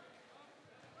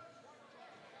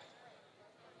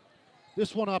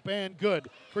 This one up and good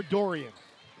for Dorian.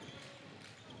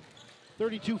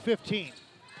 32-15.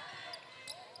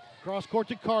 Cross court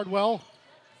to Cardwell.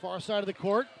 Far side of the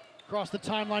court. Across the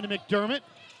timeline to McDermott.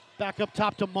 Back up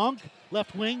top to Monk.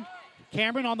 Left wing.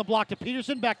 Cameron on the block to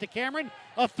Peterson. Back to Cameron.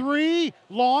 A 3.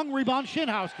 Long. Rebound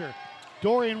Schinhauster.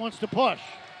 Dorian wants to push.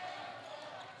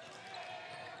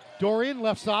 Dorian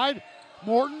left side.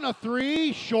 Morton a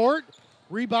 3. Short.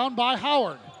 Rebound by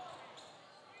Howard.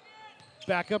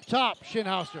 Back up top,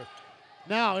 Schinhauster.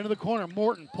 Now into the corner,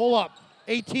 Morton, pull up.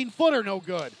 18-footer, no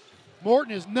good.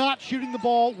 Morton is not shooting the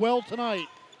ball well tonight.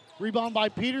 Rebound by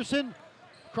Peterson.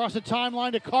 Across the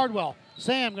timeline to Cardwell.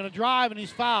 Sam gonna drive and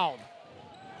he's fouled.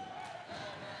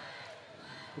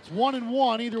 It's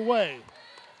 1-1 either way.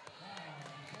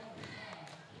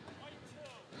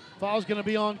 Foul's gonna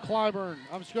be on Clyburn.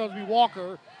 I'm just gonna be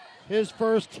Walker. His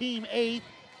first, team 8th.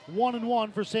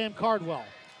 1-1 for Sam Cardwell.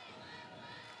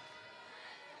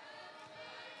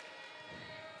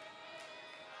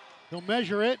 He'll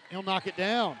measure it. He'll knock it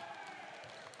down.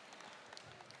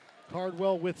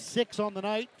 Cardwell with 6 on the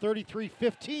night.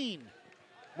 33-15.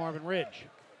 Marvin Ridge.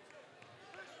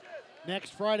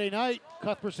 Next Friday night,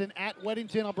 Cuthbertson at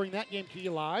Weddington. I'll bring that game to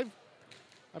you live.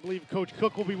 I believe Coach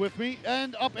Cook will be with me.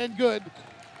 And up and good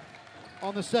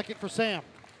on the second for Sam.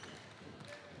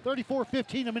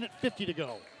 34-15, a minute 50 to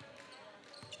go.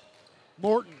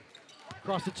 Morton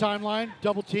across the timeline,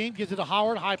 double team, gives it to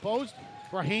Howard, high post.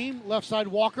 Raheem, left side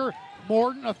Walker.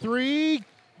 Morton, a three,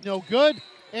 no good.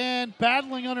 And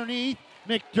battling underneath,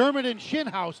 McDermott and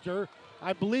Shinhouster.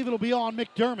 I believe it'll be on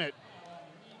McDermott.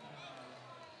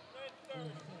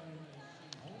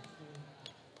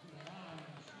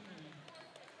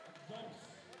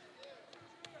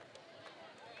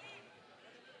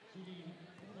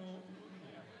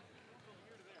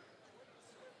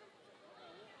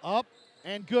 Up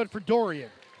and good for Dorian.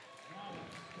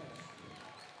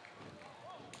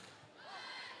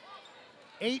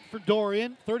 Eight for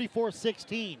Dorian,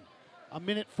 34-16. A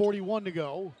minute 41 to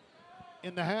go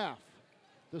in the half.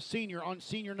 The senior on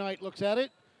senior night looks at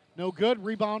it. No good.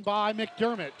 Rebound by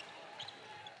McDermott.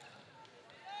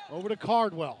 Over to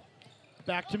Cardwell.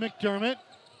 Back to McDermott.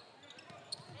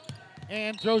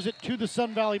 And throws it to the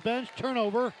Sun Valley bench.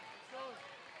 Turnover.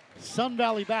 Sun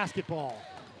Valley basketball.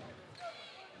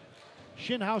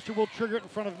 Shinhouser will trigger it in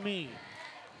front of me.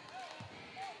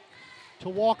 To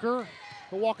Walker.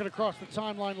 He'll walk it across the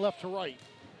timeline left to right.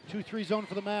 2-3 zone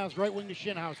for the Mavs. Right wing to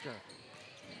Shinhouser.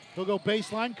 He'll go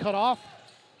baseline. Cut off.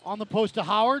 On the post to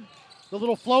Howard. The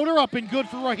little floater up and good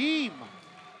for Raheem.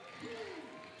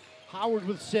 Howard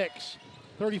with 6.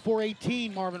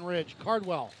 34-18 Marvin Ridge.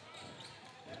 Cardwell.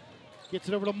 Gets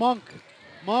it over to Monk.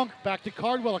 Monk back to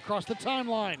Cardwell across the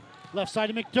timeline. Left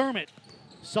side to McDermott.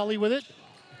 Sully with it.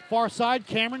 Far side,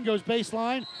 Cameron goes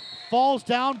baseline. Falls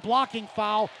down, blocking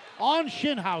foul on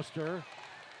Shinhouster.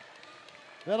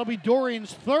 That'll be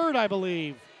Dorian's third, I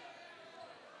believe.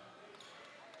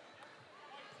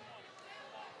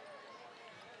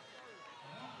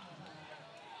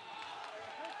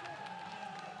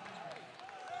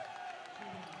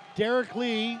 Derek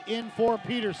Lee in for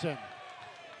Peterson.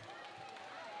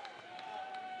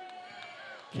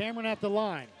 Cameron at the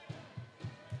line.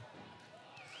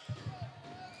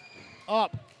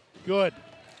 Up. Good.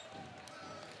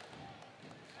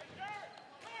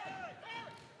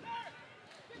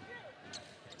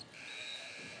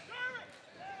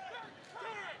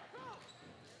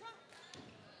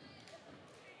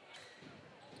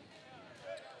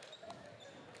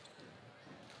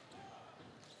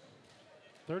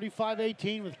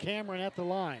 (35-18) with Cameron at the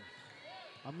line.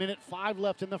 A minute 5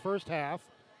 left in the first half.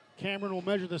 Cameron will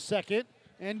measure the second,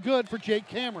 and good for Jake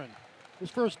Cameron. His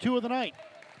first 2 of the night.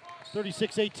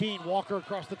 36-18, Walker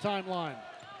across the timeline.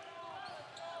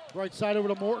 Right side over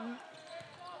to Morton.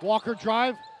 Walker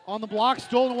drive on the block,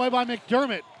 stolen away by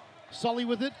McDermott. Sully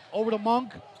with it, over to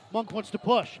Monk. Monk wants to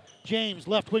push. James,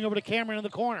 left wing over to Cameron in the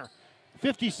corner.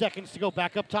 50 seconds to go,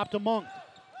 back up top to Monk.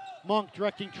 Monk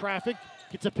directing traffic,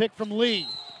 gets a pick from Lee.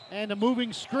 And a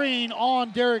moving screen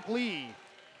on Derek Lee.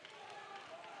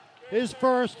 His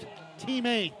first, team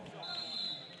 8.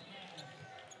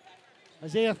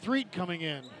 Isaiah Threet coming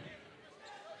in.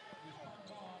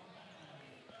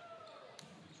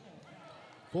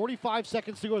 .45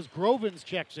 seconds to go as Grovins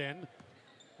checks in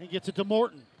and gets it to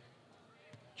Morton.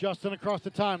 Justin across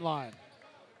the timeline.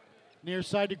 Near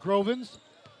side to Grovins.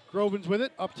 Grovins with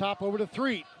it, up top over to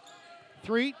Threet.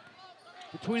 Threet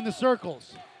between the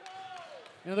circles.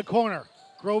 Into the corner.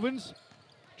 Grovins,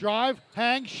 drive,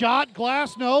 hang, shot,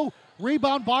 glass, no.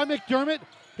 Rebound by McDermott.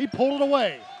 He pulled it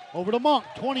away. Over to Monk,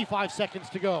 25 seconds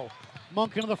to go.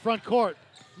 Monk into the front court.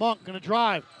 Monk gonna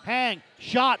drive, hang,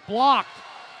 shot, blocked.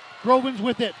 Grovins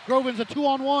with it. Grovins a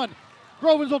 2-on-1.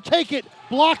 Grovins will take it.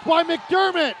 Blocked by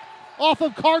McDermott. Off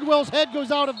of Cardwell's head, goes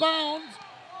out of bounds.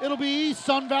 It'll be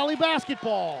Sun Valley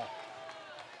basketball.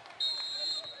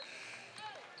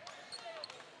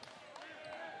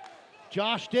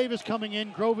 Josh Davis coming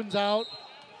in. Grovins out.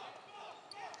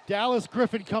 Dallas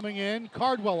Griffin coming in.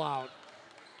 Cardwell out.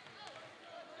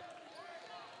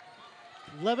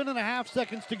 11.5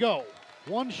 seconds to go.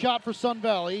 One shot for Sun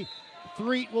Valley.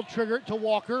 Threet will trigger it to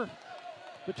Walker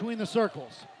between the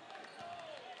circles.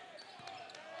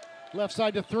 Left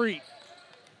side to Threet.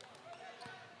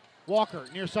 Walker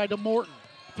near side to Morton.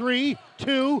 3,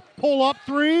 2, pull up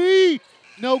 3.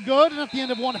 No good. And at the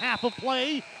end of one half of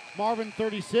play, Marvin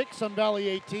 36, Sun Valley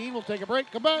 18. We'll take a break.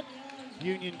 Come back.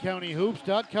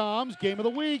 UnionCountyHoops.com's Game of the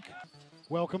Week.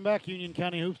 Welcome back.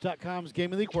 UnionCountyHoops.com's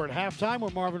Game of the Week. We're at halftime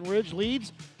where Marvin Ridge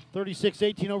leads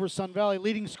 36-18 over Sun Valley.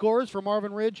 Leading scorers for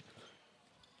Marvin Ridge.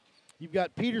 You've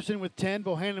got Peterson with 10,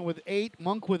 Bohannon with 8,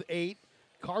 Monk with 8,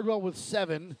 Cardwell with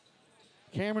 7,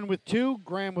 Cameron with 2,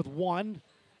 Graham with 1.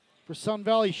 For Sun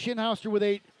Valley, Shinhouster with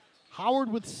 8,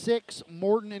 Howard with 6,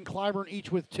 Morton and Clyburn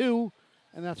each with 2,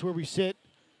 and that's where we sit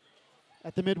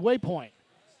at the midway point.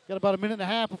 Got about a minute and a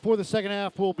half before the second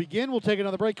half will begin. We'll take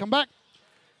another break, come back.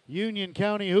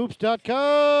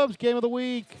 UnionCountyHoops.com's Game of the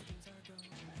Week.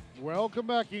 Welcome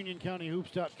back,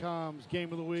 UnionCountyHoops.com's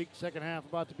Game of the Week. Second half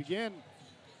about to begin.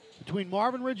 Between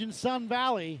Marvin Ridge and Sun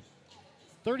Valley,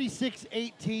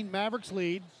 36-18 Mavericks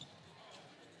lead.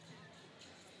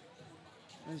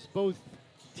 As both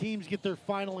teams get their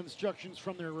final instructions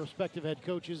from their respective head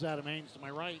coaches. Adam Haynes to my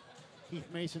right, Heath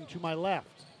Mason to my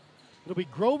left. It'll be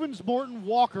Grovins, Morton,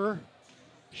 Walker,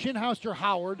 Shinhouster,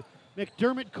 Howard,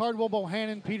 McDermott, Cardwell,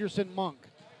 Bohannon, Peterson, Monk.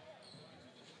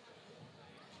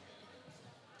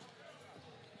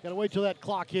 Got to wait till that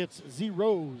clock hits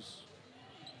zeros.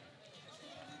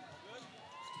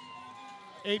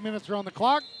 8 minutes are on the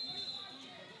clock.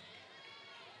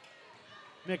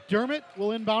 McDermott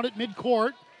will inbound it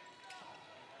midcourt.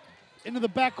 Into the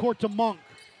backcourt to Monk.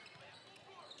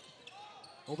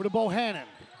 Over to Bohannon.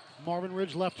 Marvin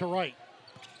Ridge left to right.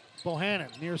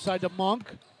 Bohannon near side to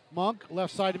Monk. Monk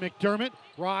left side to McDermott.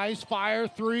 Rise, fire,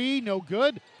 3, no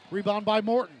good. Rebound by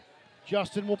Morton.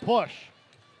 Justin will push.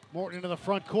 Morton into the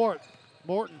front court.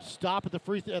 Morton stop at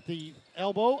the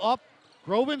elbow, up.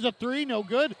 Grovins a 3, no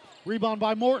good. Rebound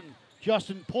by Morton.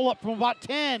 Justin pull up from about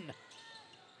 10.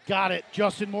 Got it.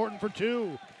 Justin Morton for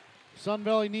 2. Sun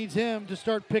Valley needs him to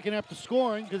start picking up the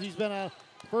scoring because he's been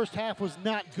first half was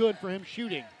not good for him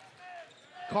shooting.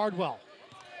 Cardwell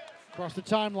across the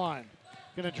timeline.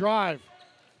 Gonna drive.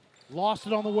 Lost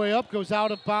it on the way up, goes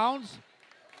out of bounds.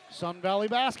 Sun Valley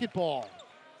basketball.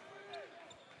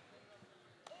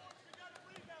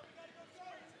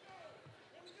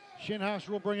 Shinhouser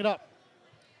will bring it up.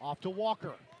 Off to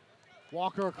Walker.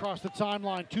 Walker across the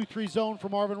timeline. 2-3 zone for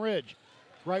Marvin Ridge.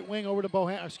 Right wing over to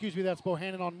Bohannon. That's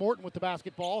Bohannon on Morton with the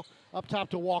basketball. Up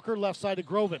top to Walker. Left side to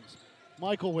Grovins.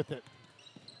 Michael with it.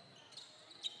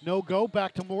 No go.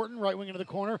 Back to Morton. Right wing into the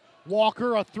corner.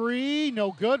 Walker a 3.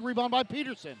 No good. Rebound by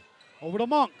Peterson. Over to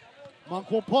Monk. Monk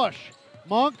will push.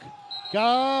 Monk.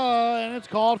 And it's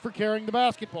called for carrying the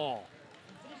basketball.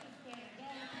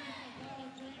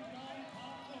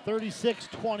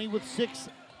 36-20 with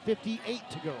 6:58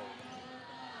 to go.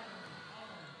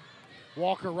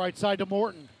 Walker right side to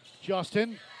Morton.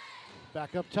 Justin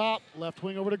back up top. Left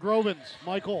wing over to Grovins.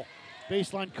 Michael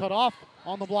baseline cut off.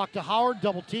 On the block to Howard.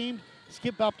 Double teamed.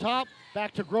 Skip up top.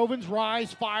 Back to Grovins.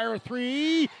 Rise. Fire.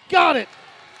 3. Got it.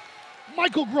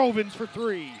 Michael Grovins for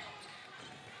 3.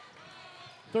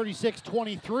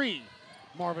 36-23.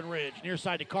 Marvin Ridge. Near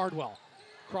side to Cardwell.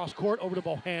 Cross court over to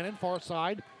Bohannon. Far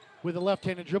side with a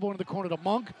left-handed dribble into the corner to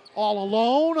Monk. All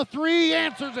alone. A 3.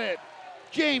 Answers it.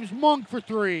 James Monk for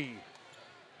 3.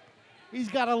 He's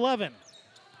got 11.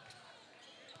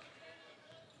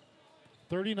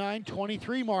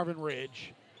 39-23 Marvin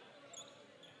Ridge.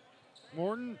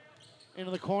 Morton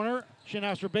into the corner.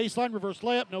 Shinhouser baseline. Reverse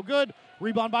layup. No good.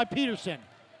 Rebound by Peterson.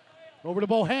 Over to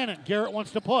Bohannon. Garrett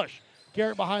wants to push.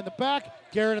 Garrett behind the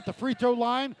back. Garrett at the free throw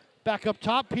line. Back up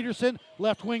top. Peterson.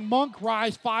 Left wing Monk.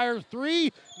 Rise. Fire.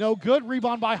 3. No good.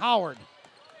 Rebound by Howard.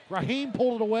 Raheem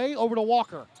pulled it away. Over to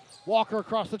Walker. Walker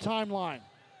across the timeline.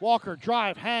 Walker,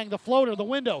 drive, hang, the floater, the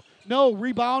window. No,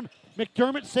 rebound.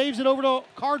 McDermott saves it over to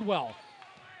Cardwell.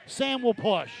 Sam will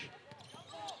push.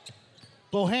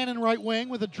 Bohannon right wing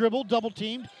with a dribble, double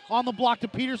teamed. On the block to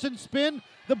Peterson, spin.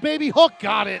 The baby hook,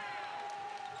 got it.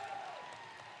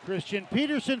 Christian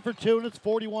Peterson for 2, and it's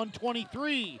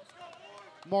 41-23.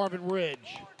 Marvin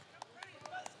Ridge.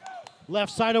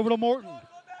 Left side over to Morton.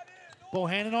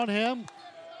 Bohannon on him.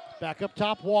 Back up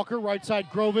top, Walker, right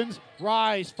side, Grovins.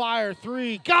 Rise, fire,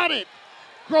 3, got it!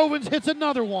 Grovins hits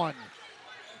another one.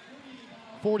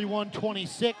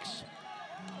 41-26.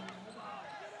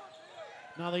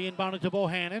 Now they inbound it to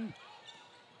Bohannon.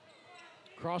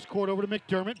 Cross court over to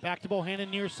McDermott, back to Bohannon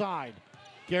near side.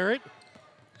 Garrett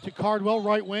to Cardwell,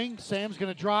 right wing. Sam's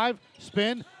gonna drive,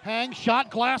 spin, hang, shot,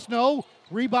 glass, no.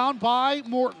 Rebound by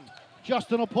Morton.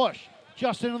 Justin will push.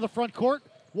 Justin in the front court.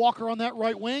 Walker on that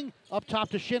right wing. Up top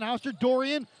to Shinhouser.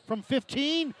 Dorian from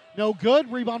 15. No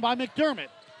good. Rebound by McDermott.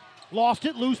 Lost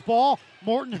it. Loose ball.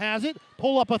 Morton has it.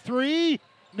 Pull up a 3.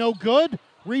 No good.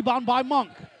 Rebound by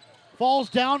Monk. Falls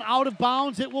down out of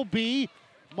bounds. It will be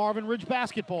Marvin Ridge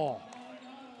basketball.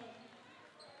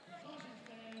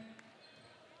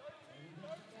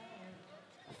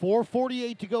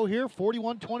 .448 to go here.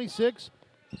 41-26.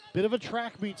 Bit of a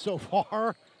track meet so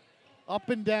far. Up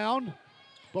and down.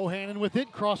 Bohannon with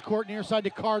it, cross court near side to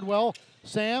Cardwell.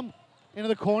 Sam into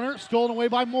the corner, stolen away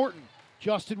by Morton.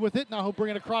 Justin with it, now he'll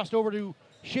bring it across over to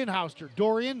Shinhouser.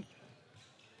 Dorian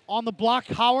on the block,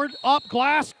 Howard up,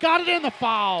 glass, got it in, the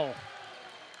foul.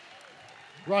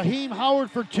 Raheem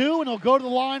Howard for 2, and he'll go to the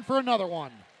line for another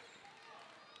one.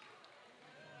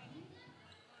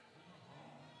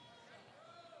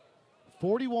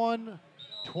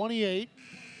 (41-28).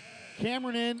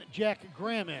 Cameron in, Jack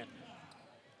Graham in.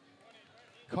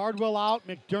 Cardwell out,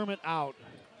 McDermott out.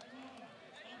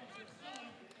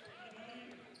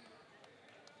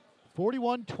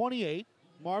 41-28.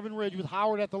 Marvin Ridge with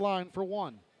Howard at the line for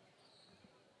 1.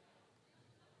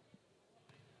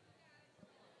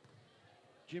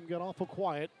 Jim got awful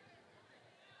quiet.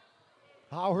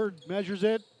 Howard measures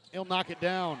it. He'll knock it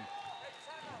down.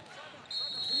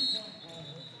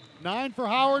 9 for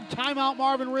Howard. Timeout,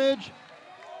 Marvin Ridge.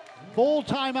 Full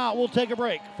timeout. We'll take a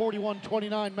break.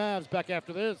 41-29 Mavs back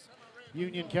after this.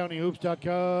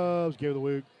 UnionCountyHoops.com's Game of the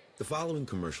Week. The following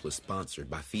commercial is sponsored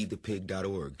by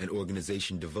FeedThePig.org, an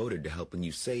organization devoted to helping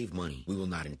you save money. We will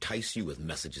not entice you with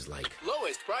messages like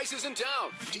Lowest prices in town.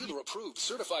 Dealer approved,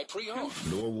 certified pre-owned.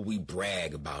 Nor will we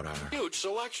brag about our Huge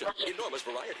selection. Enormous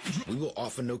variety. We will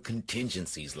offer no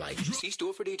contingencies like See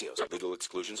store for details. Legal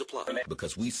exclusions apply.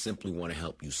 because we simply want to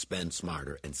help you spend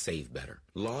smarter and save better.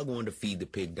 Log on to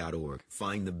FeedThePig.org.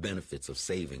 Find the benefits of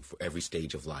saving for every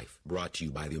stage of life. Brought to you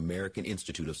by the American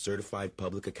Institute of Certified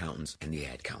Public Accountants and the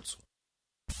Ad Council.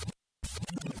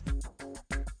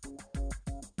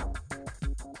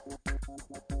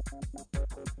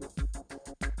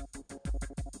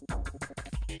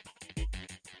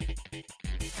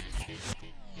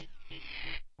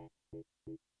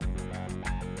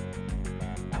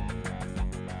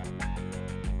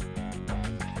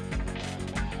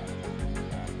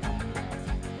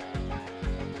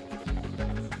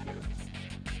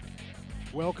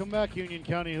 Welcome back,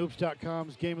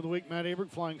 UnionCountyHoops.com's Game of the Week. Matt Aberg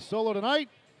flying solo tonight.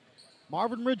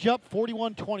 Marvin Ridge up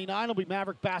 41-29. It'll be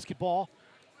Maverick basketball.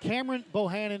 Cameron,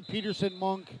 Bohannon, Peterson,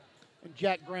 Monk, and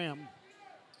Jack Graham.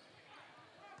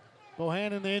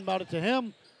 Bohannon, they inbound it to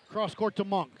him. Cross court to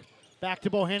Monk. Back to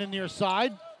Bohannon near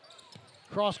side.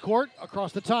 Cross court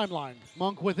across the timeline.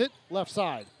 Monk with it, left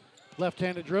side.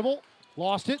 Left-handed dribble.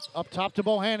 Lost it. Up top to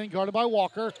Bohannon, guarded by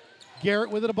Walker.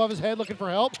 Garrett with it above his head, looking for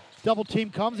help. Double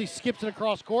team comes. He skips it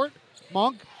across court.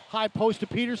 Monk, high post to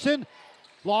Peterson.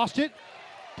 Lost it.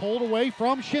 Pulled away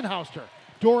from Shinhouster.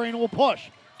 Dorian will push.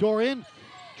 Dorian,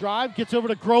 drive, gets over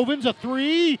to Grovins. A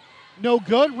 3. No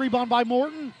good. Rebound by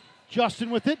Morton. Justin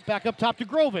with it. Back up top to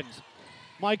Grovins.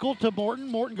 Michael to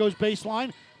Morton. Morton goes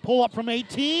baseline. Pull up from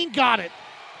 18. Got it.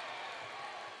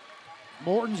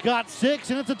 Morton's got 6,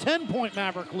 and it's a 10-point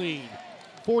Maverick lead.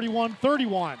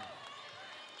 41-31.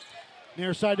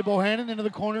 Near side to Bohannon, into the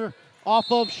corner, off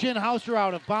of Shinhouser,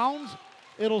 out of bounds.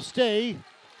 It'll stay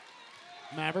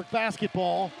Maverick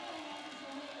basketball.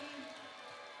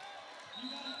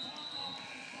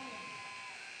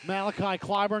 Malachi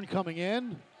Clyburn coming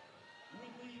in.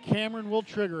 Cameron will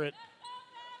trigger it.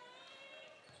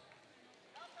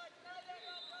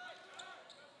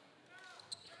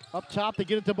 Up top, they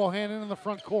get it to Bohannon in the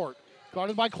front court.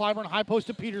 Guarded by Clyburn, high post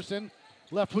to Peterson.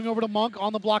 Left wing over to Monk,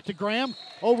 on the block to Graham.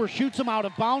 Overshoots him, out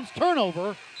of bounds.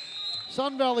 Turnover.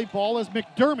 Sun Valley ball as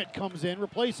McDermott comes in,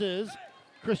 replaces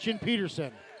Christian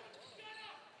Peterson.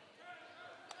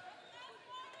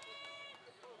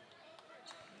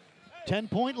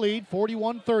 Ten-point lead,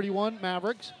 41-31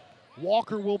 Mavericks.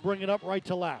 Walker will bring it up right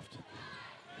to left.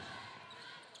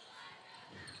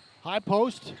 High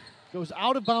post, goes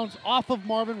out of bounds off of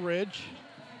Marvin Ridge.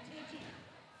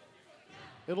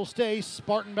 It'll stay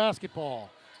Spartan basketball.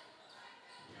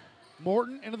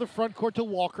 Morton into the front court to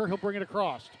Walker. He'll bring it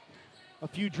across. A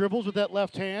few dribbles with that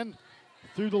left hand.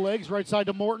 Through the legs, right side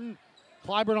to Morton.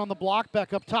 Clyburn on the block,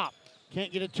 back up top.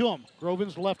 Can't get it to him.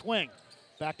 Grovin's left wing.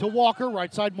 Back to Walker,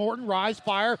 right side Morton. Rise,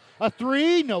 fire. A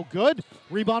 3, no good.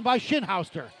 Rebound by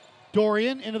Shinhouster.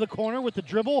 Dorian into the corner with the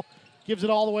dribble. Gives it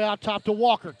all the way out top to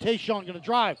Walker. Tayshawn going to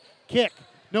drive. Kick.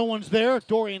 No one's there.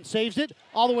 Dorian saves it.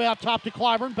 All the way out top to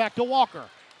Clyburn. Back to Walker.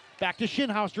 Back to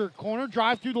Shinhouster. Corner.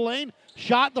 Drive through the lane.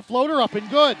 Shot. The floater up and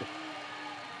good.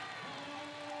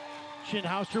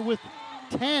 Shinhouster with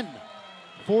 10.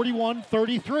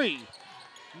 41-33.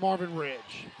 Marvin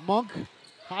Ridge. Monk.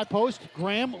 High post.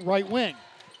 Graham. Right wing.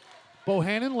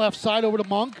 Bohannon. Left side over to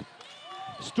Monk.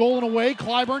 Stolen away.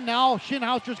 Clyburn. Now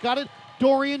Shinhouster's got it.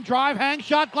 Dorian. Drive. Hang.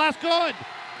 Shot. Glass. Good.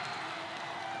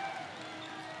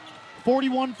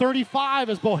 41-35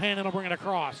 as Bohannon will bring it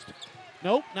across.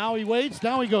 Nope, now he waits,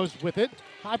 now he goes with it.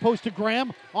 High post to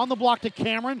Graham, on the block to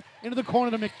Cameron, into the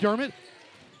corner to McDermott.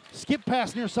 Skip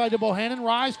pass near side to Bohannon,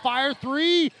 rise, fire,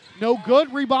 3, no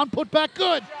good. Rebound, put back,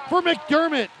 good for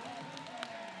McDermott.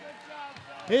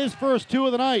 His first 2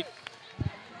 of the night.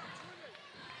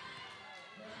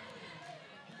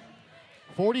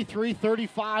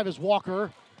 43-35 as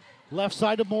Walker Left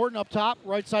side to Morton up top,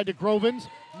 right side to Grovins.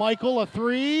 Michael, a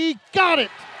three, got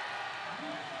it!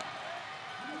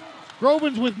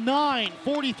 Grovins with 9,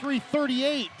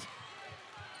 43-38.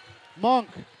 Monk,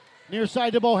 near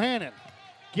side to Bohannon.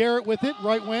 Garrett with it,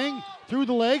 right wing, through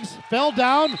the legs, fell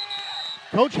down.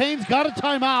 Coach Haynes got a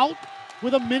timeout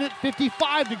with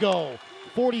 1:55 to go.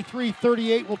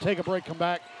 43-38, we'll take a break, come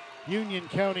back. Union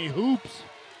County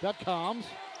Hoops.com's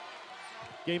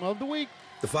Game of the Week.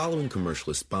 The following commercial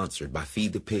is sponsored by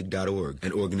FeedThePig.org,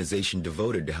 an organization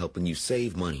devoted to helping you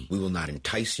save money. We will not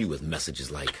entice you with messages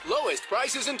like Lowest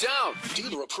prices in town.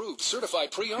 Dealer approved,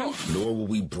 certified pre-owned. Nor will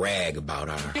we brag about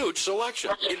our Huge selection.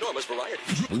 Enormous variety.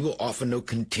 We will offer no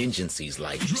contingencies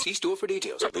like See store for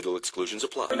details. Legal exclusions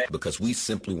apply. because we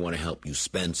simply want to help you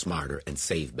spend smarter and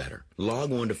save better.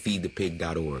 Log on to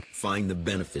FeedThePig.org. Find the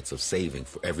benefits of saving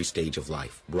for every stage of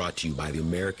life. Brought to you by the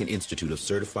American Institute of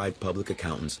Certified Public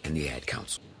Accountants and the Ad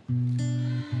Council.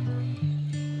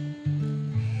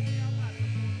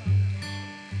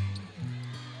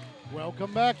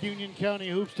 Welcome back,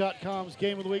 UnionCountyHoops.com's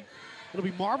Game of the Week. It'll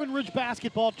be Marvin Ridge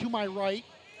basketball to my right.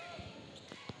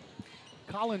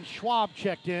 Colin Schwab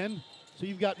checked in. So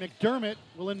you've got McDermott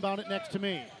will inbound it next to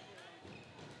me.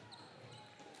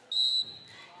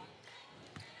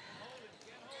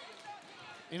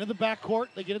 Into the backcourt,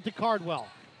 they get it to Cardwell.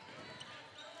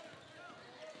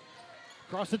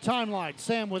 Across the timeline,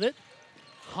 Sam with it.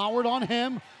 Howard on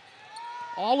him.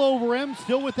 All over him,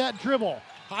 still with that dribble.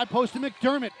 High post to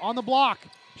McDermott on the block.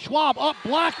 Schwab up,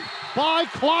 blocked by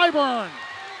Clyburn.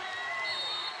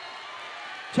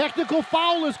 Technical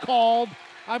foul is called,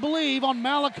 I believe, on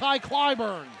Malachi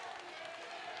Clyburn.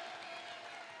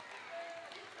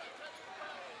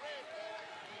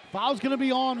 Foul's going to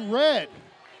be on Red.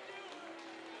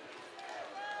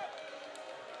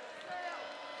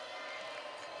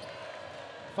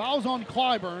 Foul's on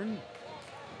Clyburn.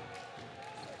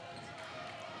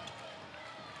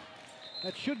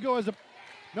 That should go as a...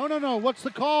 No. What's the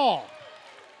call?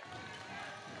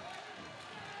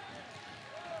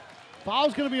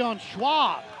 Foul's going to be on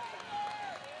Schwab.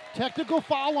 Technical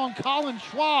foul on Colin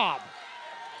Schwab.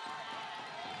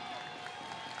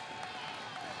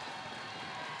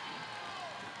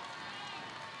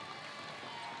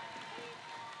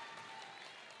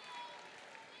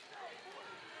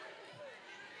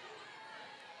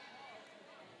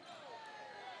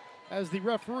 As the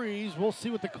referees, we'll see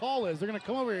what the call is. They're going to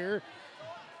come over here.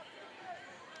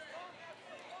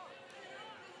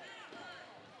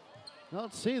 Now,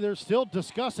 let's see, they're still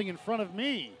discussing in front of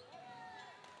me.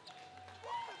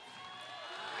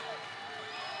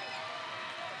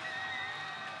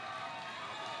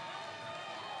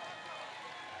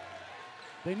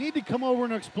 They need to come over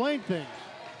and explain things.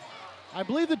 I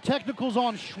believe the technical's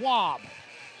on Schwab.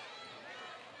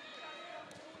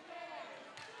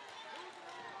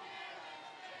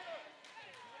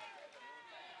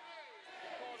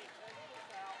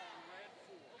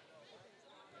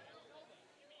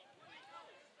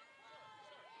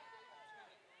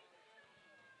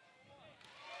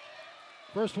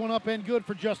 First one up and good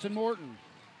for Justin Morton.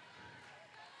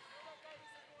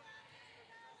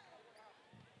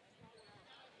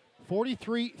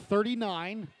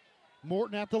 (43-39),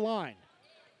 Morton at the line.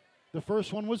 The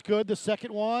first one was good. The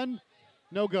second one,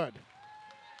 no good.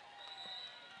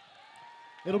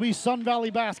 It'll be Sun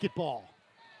Valley basketball.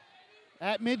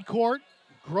 At midcourt,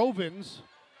 Grovins.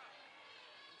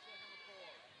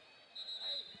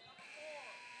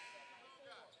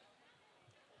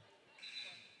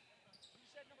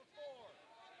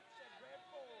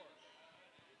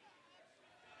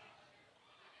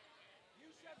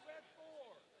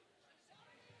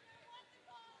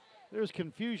 There's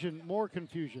confusion, more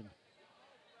confusion.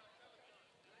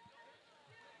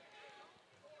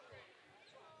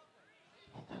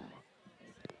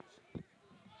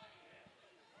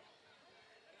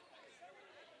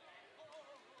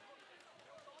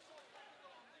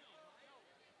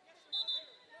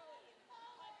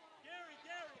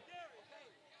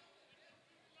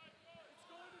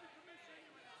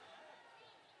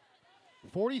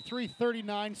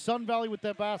 (43-39), Sun Valley with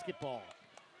that basketball.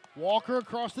 Walker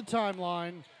across the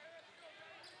timeline.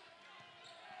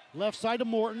 Left side to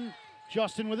Morton.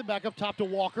 Justin with it back up top to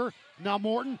Walker. Now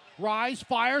Morton, rise,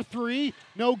 fire, three.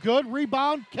 No good.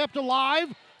 Rebound kept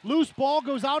alive. Loose ball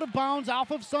goes out of bounds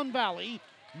off of Sun Valley.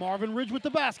 Marvin Ridge with the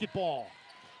basketball.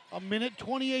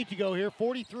 1:28 to go here.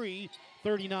 43-39.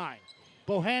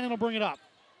 Bohannon will bring it up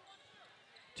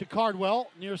to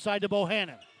Cardwell. Near side to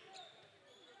Bohannon.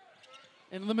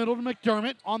 In the middle to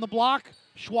McDermott. On the block,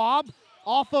 Schwab.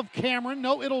 Off of Cameron.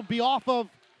 No, it'll be off of...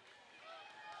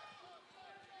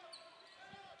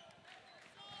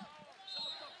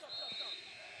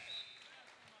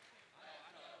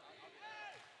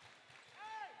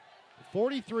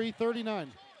 43-39.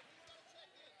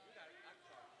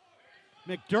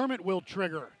 McDermott will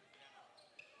trigger.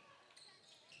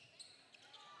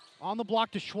 On the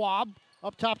block to Schwab.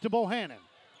 Up top to Bohannon.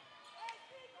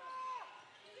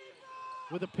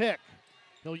 With a pick.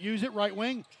 He'll use it right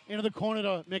wing. Into the corner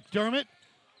to McDermott.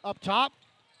 Up top.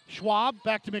 Schwab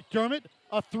back to McDermott.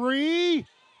 A three.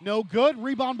 No good.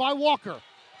 Rebound by Walker.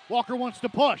 Walker wants to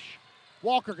push.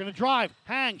 Walker going to drive.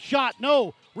 Hang. Shot.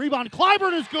 No. Rebound.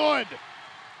 Clyburn is good.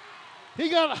 He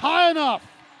got high enough.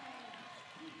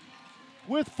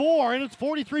 With 4, and it's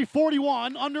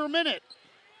 43-41, under a minute.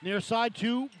 Near side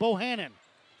to Bohannon.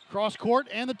 Cross court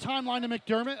and the timeline to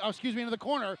McDermott. Into the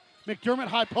corner. McDermott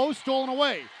high post, stolen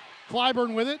away.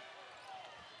 Clyburn with it.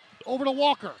 Over to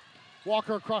Walker.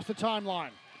 Walker across the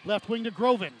timeline. Left wing to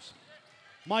Grovins.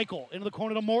 Michael into the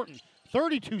corner to Morton.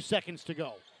 32 seconds to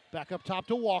go. Back up top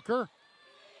to Walker.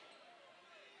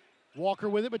 Walker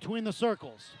with it between the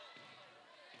circles.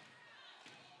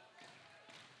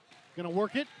 Going to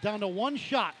work it down to one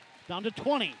shot. Down to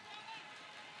 20.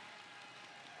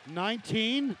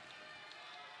 19.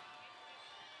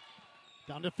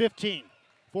 Down to 15.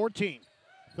 14.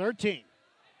 13.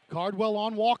 Cardwell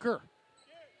on Walker.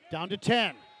 Down to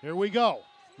 10. Here we go.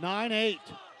 9, 8,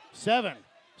 7,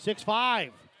 6,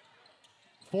 5,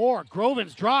 4.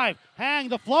 Grovins drive. Hang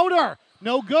the floater.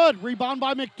 No good. Rebound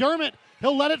by McDermott.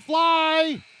 He'll let it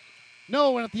fly.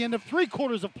 No, and at the end of 3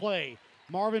 quarters of play,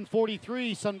 Marvin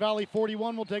 43, Sun Valley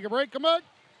 41. We'll take a break. Come back.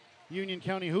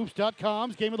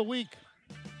 UnionCountyHoops.com's Game of the Week.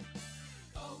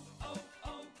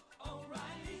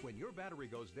 When your battery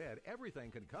goes dead,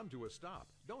 everything can come to a stop.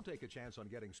 Don't take a chance on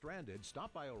getting stranded.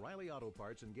 Stop by O'Reilly Auto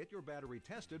Parts and get your battery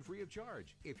tested free of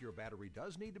charge. If your battery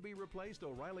does need to be replaced,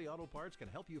 O'Reilly Auto Parts can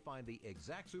help you find the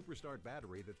exact Superstart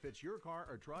battery that fits your car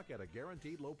or truck at a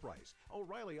guaranteed low price.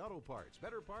 O'Reilly Auto Parts,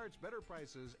 better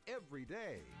prices every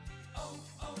day.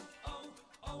 O'Reilly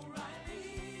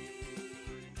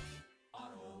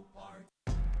Auto Parts.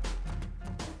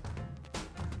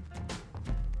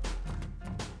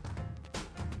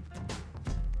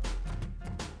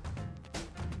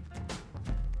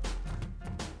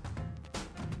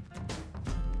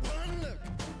 One look,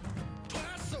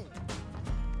 twice so,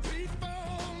 3, 4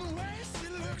 on the way she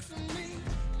looks at me,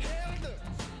 held up,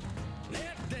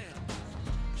 let down.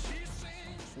 She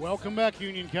sings. Welcome back,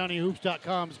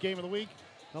 UnionCountyHoops.com's Game of the Week.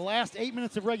 The last 8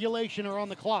 minutes of regulation are on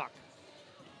the clock.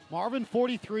 Marvin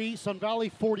 43, Sun Valley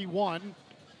 41.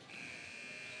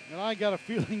 And I got a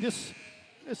feeling this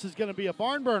is going to be a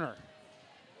barn burner.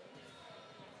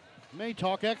 May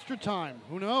talk extra time.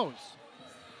 Who knows?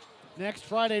 Next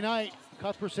Friday night,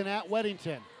 Cuthbertson at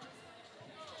Weddington.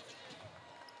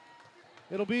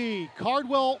 It'll be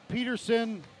Cardwell,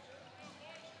 Peterson,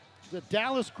 the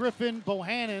Dallas Griffin,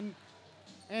 Bohannon,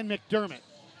 and McDermott.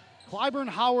 Clyburn,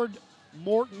 Howard,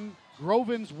 Morton,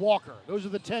 Grovins, Walker. Those are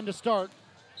the 10 to start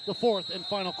the 4th and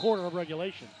final quarter of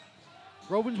regulation.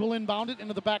 Grovins will inbound it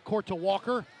into the backcourt to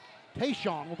Walker.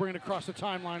 Tayshawn will bring it across the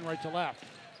timeline right to left.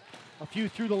 A few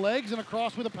through the legs and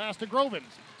across with a pass to Grovins.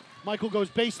 Michael goes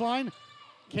baseline.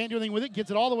 Can't do anything with it. Gets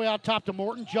it all the way out top to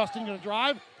Morton. Justin going to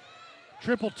drive.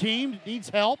 Triple teamed. Needs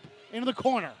help. Into the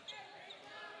corner.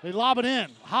 They lob it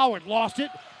in. Howard lost it.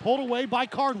 Pulled away by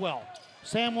Cardwell.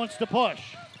 Sam wants to push.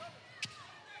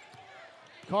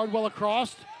 Cardwell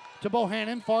across to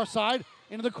Bohannon, far side,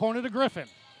 into the corner to Griffin.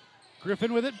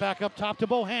 Griffin with it, back up top to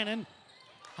Bohannon.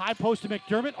 High post to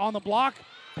McDermott on the block.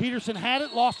 Peterson had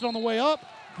it, lost it on the way up.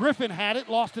 Griffin had it,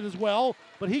 lost it as well,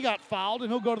 but he got fouled, and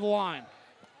he'll go to the line.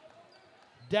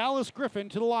 Dallas Griffin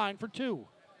to the line for 2.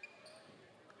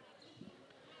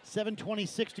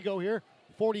 7:26 to go here,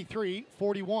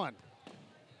 43-41.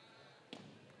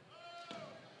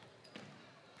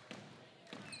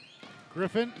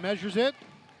 Griffin measures it.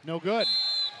 No good.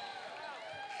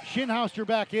 Schinhauser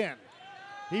back in.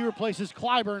 He replaces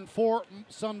Clyburn for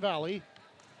Sun Valley.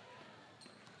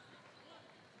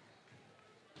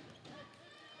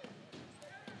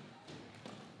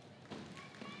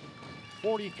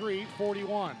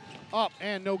 (43-41). Up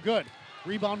and no good.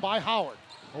 Rebound by Howard.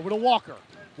 Over to Walker.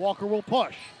 Walker will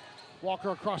push. Walker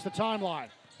across the timeline.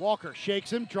 Walker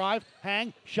shakes him, drive,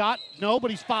 hang, shot. No,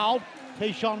 but he's fouled.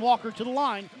 Tayshawn Walker to the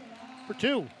line for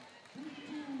 2.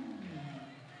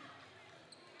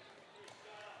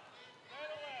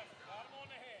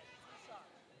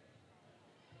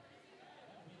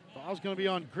 Foul's going to be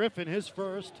on Griffin, his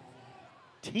first,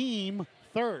 team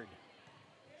 3rd.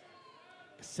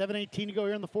 7:18 to go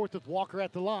here in the 4th with Walker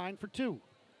at the line for 2.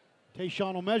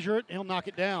 Tayshawn will measure it, and he'll knock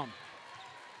it down.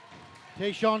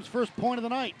 Tayshawn's first point of the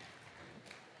night.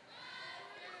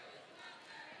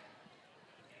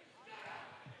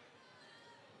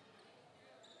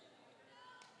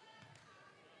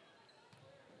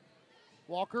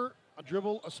 Walker, a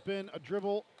dribble, a spin, a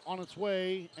dribble on its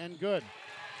way, and good.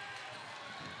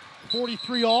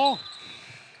 43 all.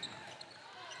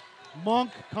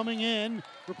 Monk coming in,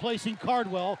 replacing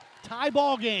Cardwell. Tie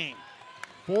ball game.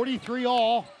 43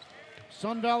 all.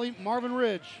 Sun Valley, Marvin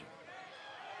Ridge.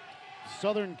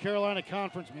 Southern Carolina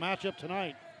Conference matchup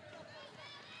tonight.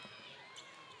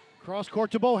 Cross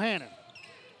court to Bohannon.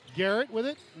 Garrett with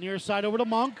it, near side over to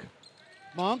Monk.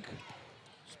 Monk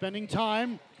spending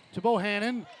time to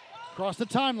Bohannon. Across the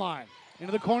timeline,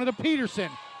 into the corner to Peterson.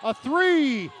 A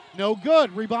three, no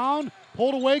good. Rebound,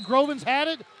 pulled away. Grovins had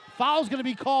it. Foul's going to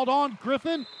be called on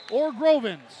Griffin or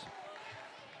Grovins.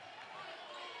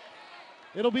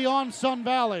 It'll be on Sun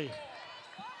Valley.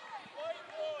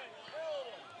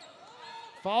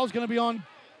 Foul's going to be on,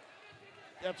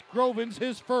 that's Grovins,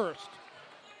 his first.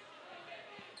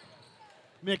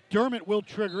 McDermott will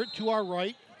trigger it to our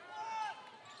right.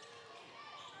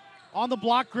 On the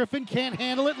block, Griffin can't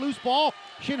handle it. Loose ball.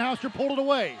 Schinhauser pulled it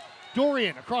away.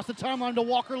 Dorian across the timeline to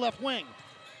Walker, left wing.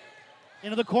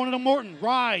 Into the corner to Morton.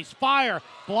 Rise, fire.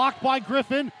 Blocked by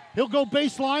Griffin. He'll go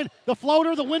baseline. The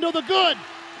floater, the window, the good.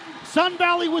 Sun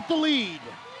Valley with the lead.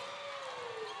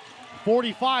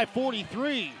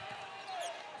 45-43.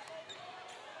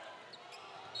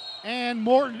 And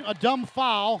Morton, a dumb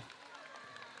foul.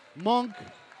 Monk,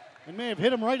 and may have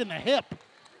hit him right in the hip.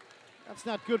 That's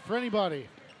not good for anybody.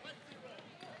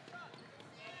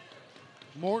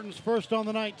 Morton's first on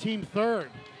the night, team third.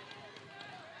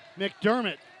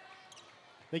 McDermott.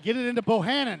 They get it into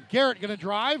Bohannon. Garrett going to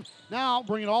drive. Now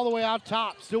bring it all the way out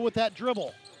top. Still with that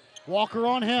dribble. Walker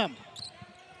on him.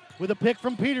 With a pick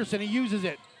from Peterson. He uses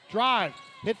it. Drive.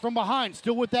 Hit from behind.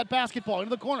 Still with that basketball.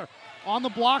 Into the corner. On the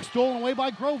block. Stolen away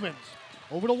by Grovins.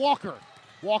 Over to Walker.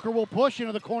 Walker will push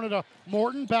into the corner to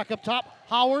Morton. Back up top.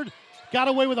 Howard got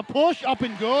away with a push. Up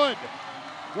and good.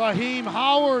 Raheem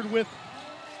Howard with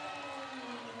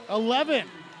 11.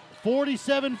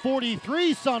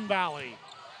 47-43 Sun Valley.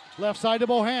 Left side to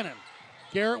Bohannon.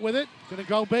 Garrett with it. Going to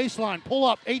go baseline. Pull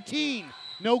up. 18.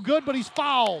 No good, but he's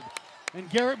fouled. And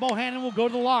Garrett Bohannon will go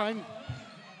to the line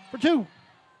for two.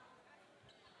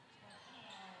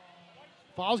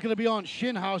 Foul's going to be on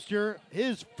Schinhauser,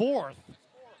 his fourth.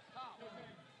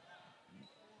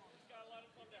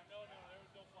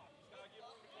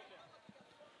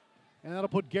 And that'll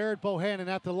put Garrett Bohannon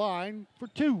at the line for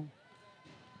two.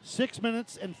 6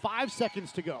 minutes and 5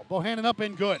 seconds to go. Bohannon up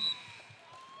and good.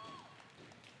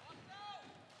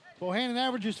 Bohannon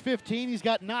averages 15. He's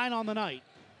got 9 on the night.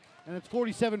 And it's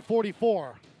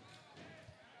 47-44.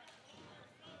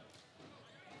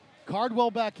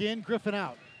 Cardwell back in, Griffin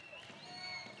out.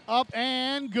 Up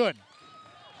and good.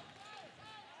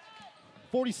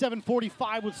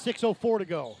 47-45 with 6:04 to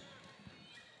go.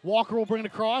 Walker will bring it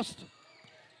across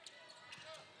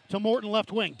to Morton,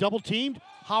 left wing. Double teamed.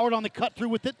 Howard on the cut through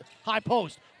with it. High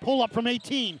post. Pull up from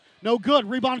 18. No good.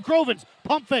 Rebound Grovins.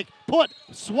 Pump fake. Put.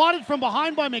 Swatted from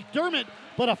behind by McDermott,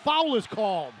 but a foul is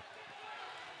called.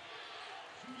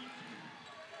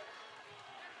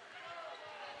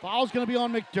 Foul's going to be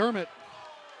on McDermott.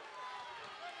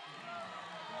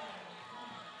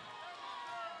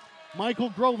 Michael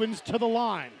Grovins to the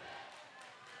line.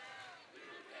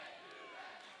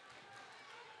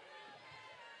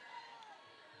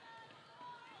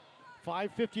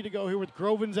 .550 to go here with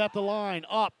Grovins at the line.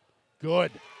 Up.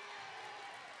 Good.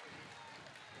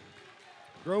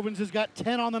 Grovins has got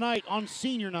 10 on the night, on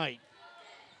senior night.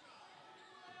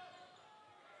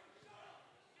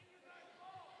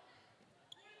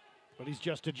 But he's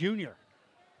just a junior.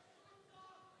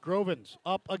 Grovins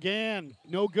up again.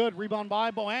 No good. Rebound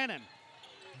by Bohannon.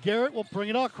 Garrett will bring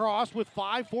it across with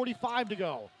 5:45 to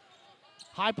go.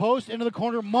 High post into the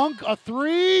corner. Monk, a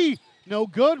three. No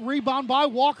good. Rebound by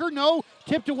Walker. No.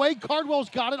 Tipped away. Cardwell's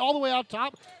got it all the way out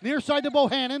top. Near side to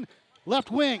Bohannon.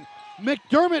 Left wing.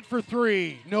 McDermott for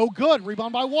three. No good.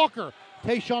 Rebound by Walker.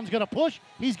 Tayshawn's going to push.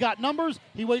 He's got numbers.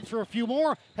 He waits for a few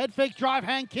more. Head fake drive,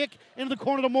 hang kick into the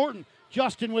corner to Morton.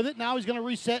 Justin with it. Now he's going to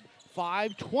reset.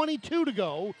 5:22 to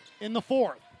go in the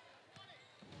fourth.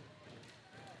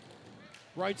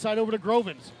 Right side over to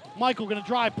Grovins. Michael going to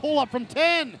drive. Pull up from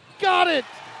 10. Got it.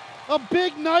 A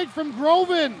big night from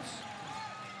Grovins.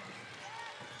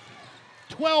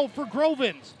 12 for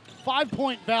Grovins.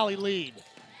 5-point Valley lead.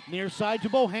 Near side to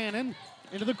Bohannon.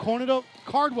 Into the corner to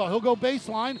Cardwell. He'll go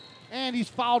baseline. And he's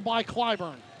fouled by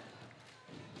Clyburn.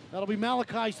 That'll be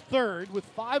Malachi's third with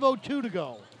 5:02 to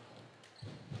go.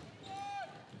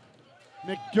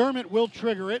 McDermott will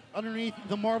trigger it underneath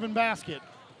the Marvin basket.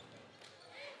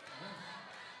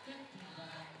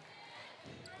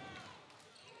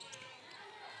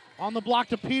 On the block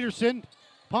to Peterson.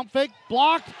 Pump fake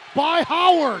blocked by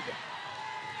Howard.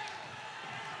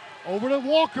 Over to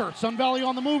Walker. Sun Valley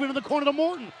on the move into the corner to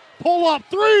Morton. Pull up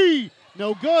 3.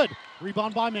 No good.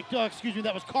 Rebound by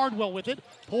that was Cardwell with it.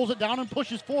 Pulls it down and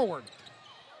pushes forward.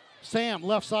 Sam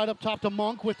left side up top to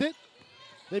Monk with it.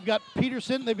 They've got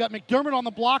Peterson. They've got McDermott on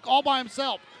the block all by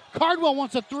himself. Cardwell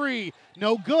wants a 3.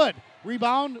 No good.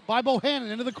 Rebound by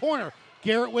Bohannon into the corner.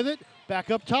 Garrett with it.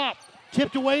 Back up top.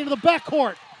 Tipped away into the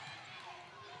backcourt.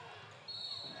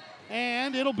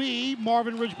 And it'll be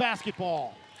Marvin Ridge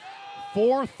basketball.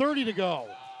 4:30 to go.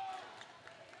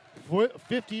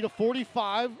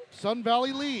 50-45, Sun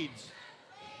Valley leads.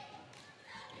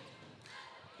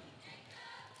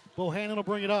 Bohannon will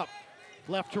bring it up.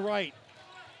 Left to right.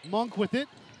 Monk with it.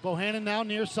 Bohannon now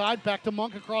near side. Back to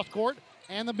Monk across court.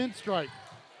 And the mid stripe.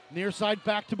 Near side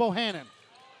back to Bohannon.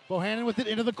 Bohannon with it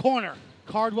into the corner.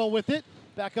 Cardwell with it.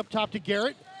 Back up top to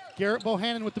Garrett. Garrett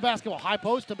Bohannon with the basketball. High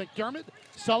post to McDermott.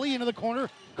 Sully into the corner.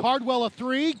 Cardwell a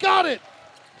 3. Got it!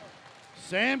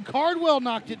 Sam Cardwell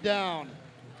knocked it down.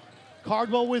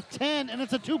 Cardwell with 10, and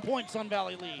it's a 2-point Sun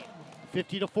Valley lead.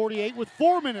 50-48 with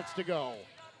 4 minutes to go.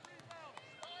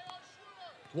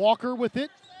 Walker with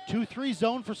it. 2-3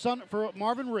 zone for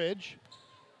Marvin Ridge.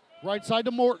 Right side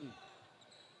to Morton.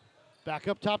 Back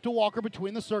up top to Walker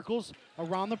between the circles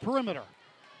around the perimeter.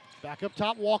 Back up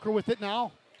top, Walker with it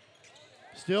now.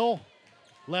 Still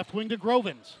left wing to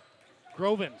Grovins.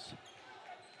 Grovins.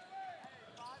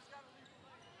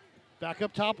 Back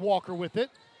up top, Walker with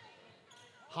it.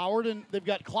 Howard and they've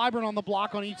got Clyburn on the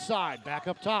block on each side. Back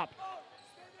up top.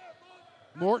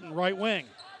 Morton, right wing.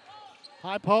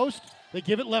 High post. They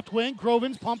give it left wing.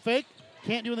 Grovins, pump fake.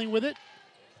 Can't do anything with it.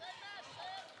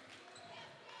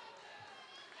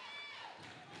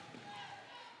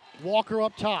 Walker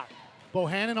up top.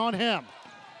 Bohannon on him.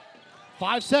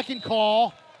 5-second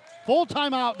call. Full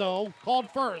timeout, though.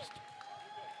 Called first.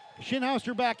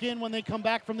 Shinhouser back in when they come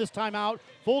back from this timeout.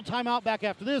 Full timeout back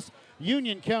after this.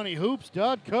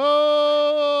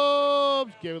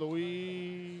 UnionCountyHoops.com. Game of the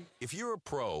week. If you're a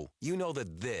pro, you know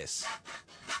that this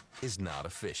is not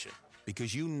efficient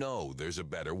because you know there's a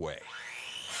better way.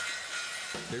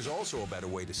 There's also a better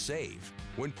way to save.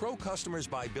 When pro customers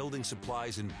buy building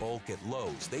supplies in bulk at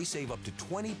Lowe's, they save up to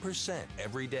 20%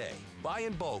 every day. Buy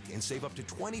in bulk and save up to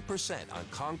 20% on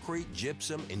concrete,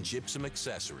 gypsum, and gypsum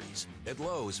accessories. At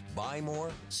Lowe's, buy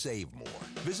more, save more.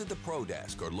 Visit the Pro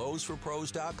Desk or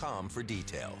Lowe'sForPros.com for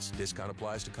details. Discount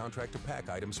applies to contractor pack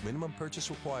items. Minimum purchase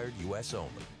required. U.S.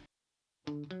 only.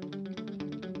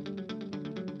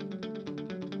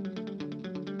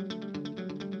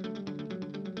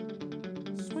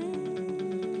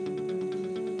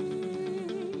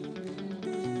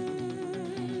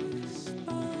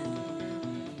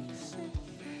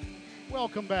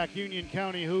 Welcome back,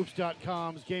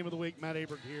 UnionCountyHoops.com's Game of the Week. Matt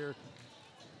Aberg here.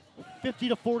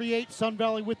 50-48, Sun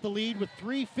Valley with the lead with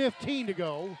 3:15 to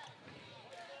go.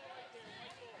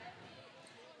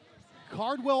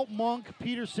 Cardwell, Monk,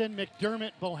 Peterson,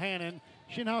 McDermott, Bohannon,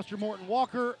 Shinhouser, Morton,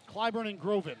 Walker, Clyburn, and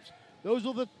Grovins. Those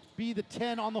will be the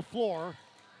 10 on the floor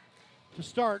to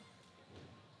start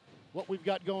what we've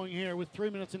got going here with 3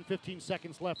 minutes and 15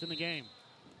 seconds left in the game.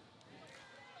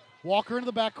 Walker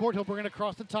into the backcourt. He'll bring it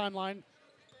across the timeline.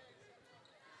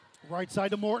 Right side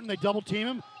to Morton. They double team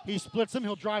him. He splits him.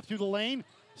 He'll drive through the lane.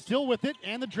 Still with it.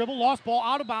 And the dribble. Lost ball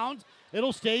out of bounds.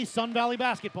 It'll stay Sun Valley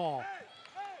basketball.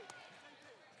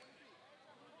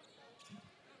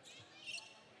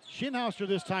 Shinhouser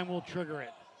this time will trigger it.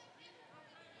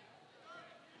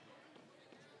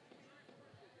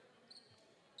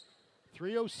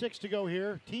 .306 to go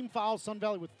here. Team fouls, Sun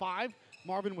Valley with 5.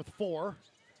 Marvin with 4.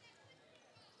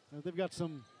 They've got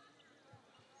some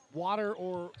water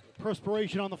or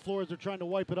perspiration on the floor as they're trying to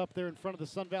wipe it up there in front of the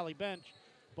Sun Valley bench.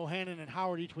 Bohannon and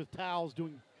Howard each with towels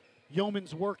doing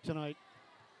yeoman's work tonight.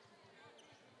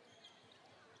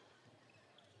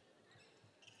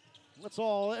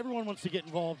 Everyone wants to get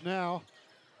involved now.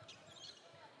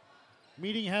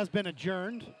 Meeting has been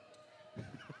adjourned.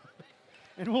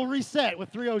 And we'll reset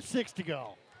with 3:06 to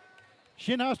go.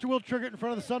 Shinhouser will trigger it in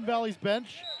front of the Sun Valley's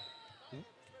bench.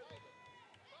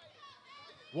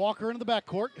 Walker into the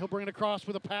backcourt. He'll bring it across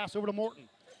with a pass over to Morton.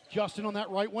 Justin on that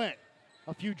right wing.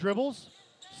 A few dribbles.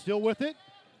 Still with it.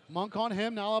 Monk on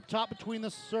him. Now up top between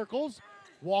the circles.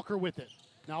 Walker with it.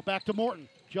 Now back to Morton.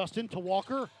 Justin to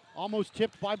Walker. Almost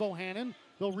tipped by Bohannon.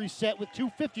 They'll reset with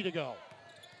 2:50 to go.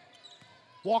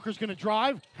 Walker's going to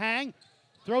drive. Hang.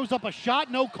 Throws up a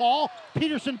shot. No call.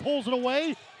 Peterson pulls it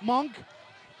away. Monk.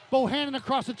 Bohannon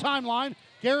across the timeline.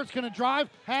 Garrett's going to drive.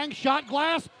 Hang. Shot.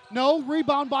 Glass. No.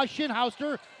 Rebound by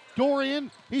Shinhouser.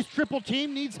 Dorian. He's triple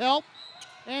team. Needs help.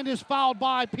 And is fouled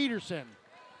by Peterson.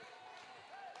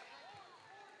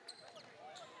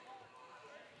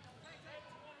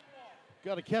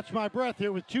 Got to catch my breath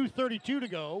here with 2:32 to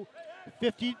go.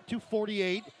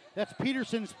 50-48. That's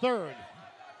Peterson's third.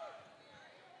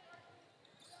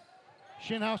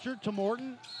 Schinhauser to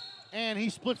Morton, and he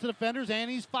splits the defenders, and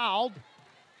he's fouled.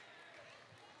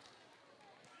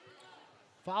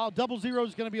 Foul, 0-0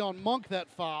 is going to be on Monk,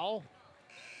 that foul.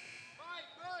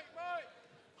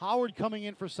 Howard coming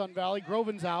in for Sun Valley.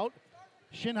 Groven's out.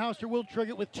 Schinhauser will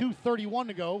trigger it with 2:31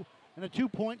 to go, and a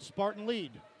 2-point Spartan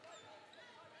lead.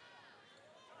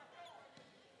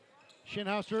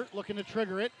 Schinhauser looking to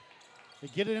trigger it. They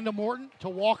get it into Morton, to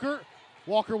Walker.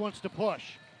 Walker wants to push.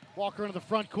 Walker into the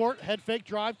front court, head fake,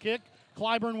 drive, kick.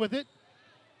 Clyburn with it.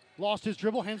 Lost his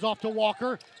dribble, hands off to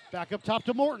Walker. Back up top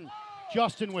to Morton.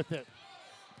 Justin with it.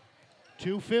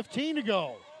 2:15 to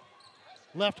go.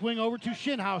 Left wing over to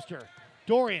Schinhauser.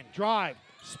 Dorian, drive,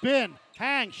 spin,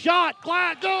 hang, shot,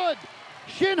 glass, good!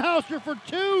 Schinhauser for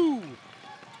 2.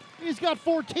 He's got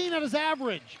 14 at his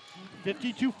average.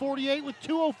 52-48 with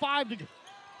 2:05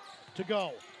 to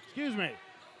go. Excuse me.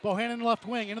 Bohannon left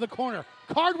wing, into the corner.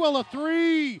 Cardwell a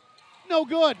 3. No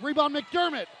good. Rebound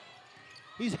McDermott.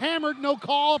 He's hammered, no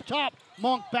call up top.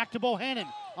 Monk back to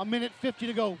Bohannon. 1:50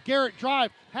 to go. Garrett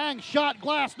drive, hang, shot,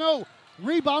 glass, no.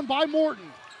 Rebound by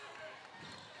Morton.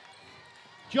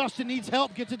 Justin needs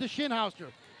help, gets it to Schinhauser.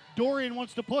 Dorian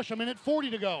wants to push,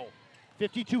 1:40 to go.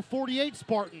 52-48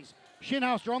 Spartans.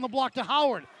 Schinhauser on the block to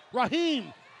Howard.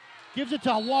 Raheem gives it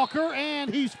to Walker,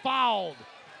 and he's fouled.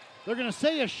 They're going to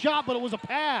say a shot, but it was a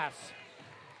pass.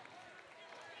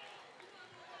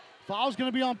 Foul's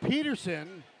going to be on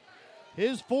Peterson,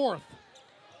 his 4th.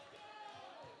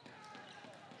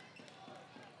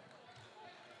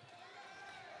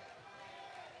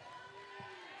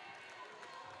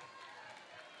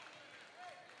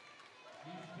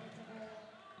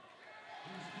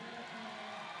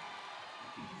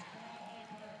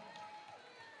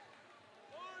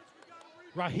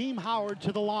 Raheem Howard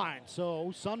to the line.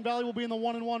 So Sun Valley will be in the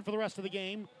 1-1 for the rest of the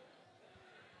game.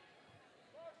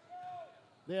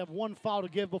 They have one foul to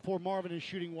give before Marvin is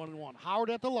shooting 1-1. Howard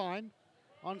at the line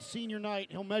on senior night.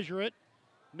 He'll measure it.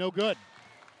 No good.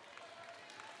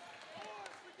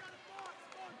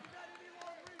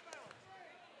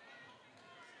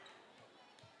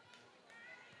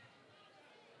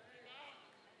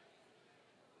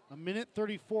 A minute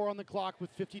 34 on the clock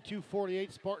with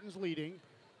 52-48 Spartans leading.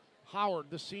 Howard,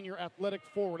 the senior athletic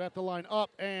forward at the line, up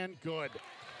and good.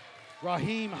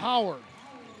 Raheem Howard.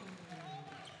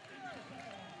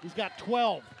 He's got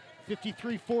 12.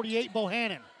 53-48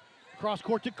 Bohannon. Cross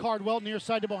court to Cardwell, near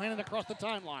side to Bohannon across the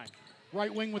timeline.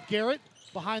 Right wing with Garrett,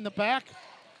 behind the back.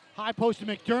 High post to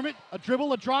McDermott. A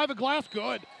dribble, a drive, a glass,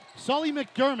 good. Sully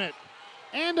McDermott.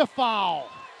 And a foul.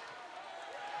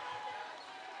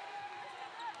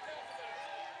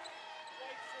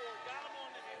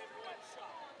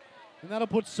 And that'll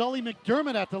put Sully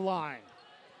McDermott at the line.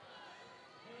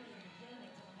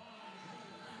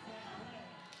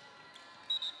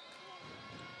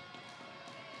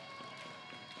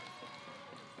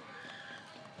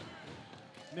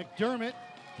 McDermott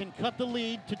can cut the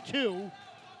lead to 2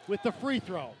 with the free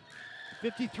throw.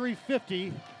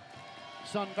 53-50,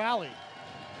 Sun Valley.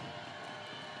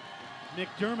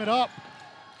 McDermott up.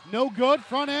 No good.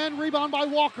 Front end. Rebound by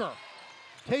Walker.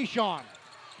 Tayshawn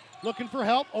looking for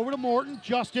help. Over to Morton.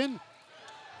 Justin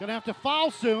gonna have to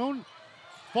foul soon.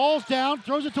 Falls down.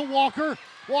 Throws it to Walker.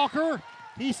 Walker,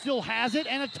 he still has it.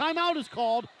 And a timeout is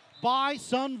called by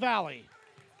Sun Valley.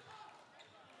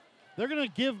 They're gonna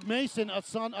give Mason a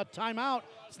timeout.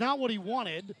 It's not what he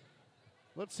wanted.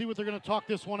 Let's see what they're gonna talk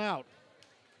this one out.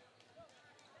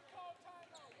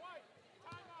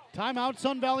 Timeout,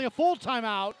 Sun Valley, a full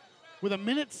timeout with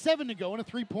 1:07 to go and a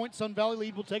 3-point Sun Valley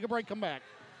lead. We'll take a break, come back.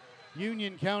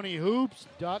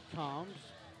 UnionCountyHoops.com's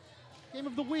Game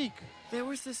of the Week. There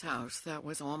was this house that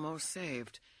was almost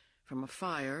saved from a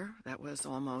fire that was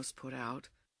almost put out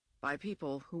by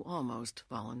people who almost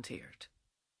volunteered.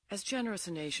 As generous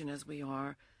a nation as we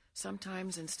are,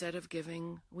 sometimes instead of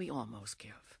giving, we almost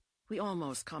give. We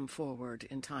almost come forward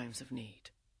in times of need.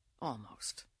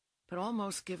 Almost. But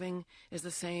almost giving is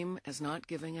the same as not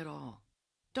giving at all.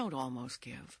 Don't almost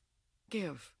give.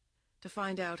 Give. To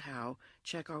find out how,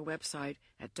 check our website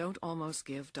at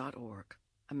don'talmostgive.org.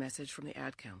 A message from the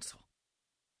Ad Council.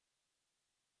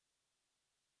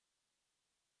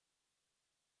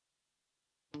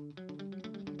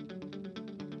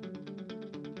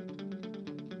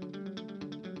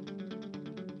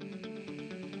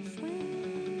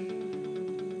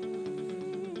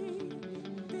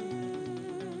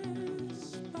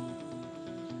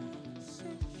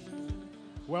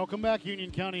 Welcome back,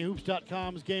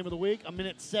 UnionCountyHoops.com's Game of the Week.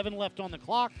 1:07 left on the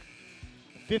clock.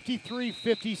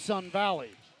 53-50 Sun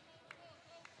Valley.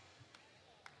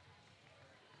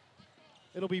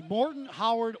 It'll be Morton,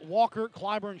 Howard, Walker,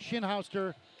 Clyburn,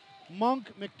 Shinhouster,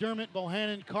 Monk, McDermott,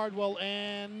 Bohannon, Cardwell,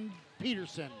 and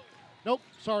Peterson. Nope,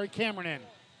 sorry, Cameron in.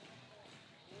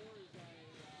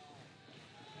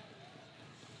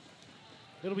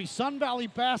 It'll be Sun Valley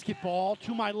basketball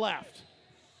to my left.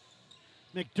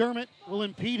 McDermott will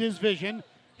impede his vision.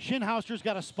 Shinhouster's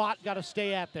got a spot, got to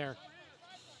stay at there.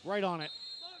 Right on it.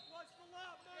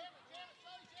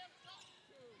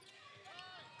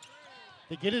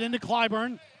 They get it into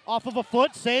Clyburn. Off of a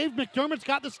foot, saved. McDermott's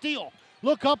got the steal.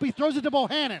 Look up, he throws it to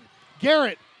Bohannon.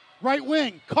 Garrett, right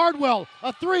wing. Cardwell,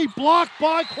 a three, blocked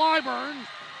by Clyburn.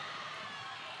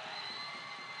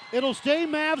 It'll stay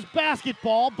Mavs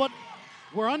basketball, but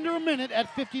we're under a minute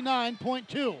at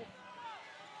 59.2.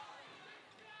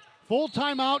 Full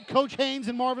timeout, Coach Haynes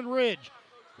and Marvin Ridge.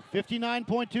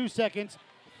 59.2 seconds,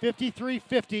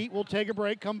 53-50. We'll take a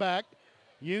break, come back.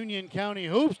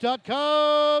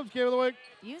 UnionCountyHoops.com. Game of the week.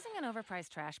 Using an overpriced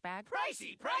trash bag?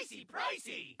 Pricey, pricey,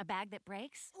 pricey. A bag that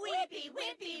breaks? Whippy,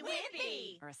 whippy,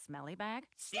 whippy. Or a smelly bag?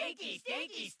 Stinky,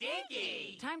 stinky,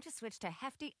 stinky. Time to switch to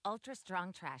Hefty Ultra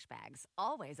Strong trash bags,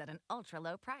 always at an ultra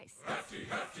low price. Hefty,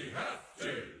 hefty,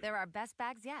 hefty. They're our best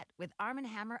bags yet with Arm &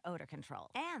 Hammer odor control.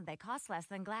 And they cost less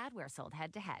than Glad where sold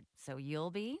head to head. So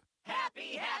you'll be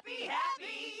happy, happy,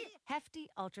 happy. Hefty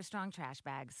Ultra Strong trash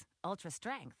bags. Ultra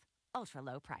strength. Ultra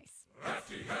low price.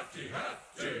 Hefty, hefty,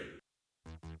 hefty.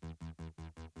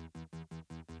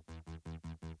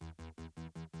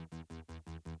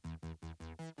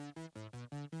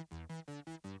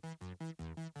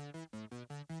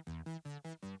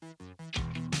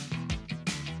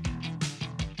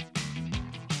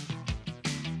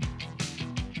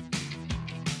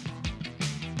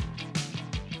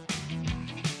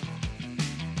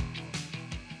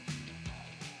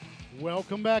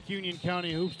 Welcome back,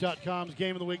 UnionCountyHoops.com's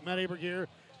Game of the Week. Matt Aberg here,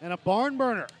 and a barn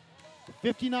burner.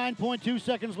 59.2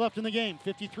 seconds left in the game.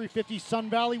 53-50 Sun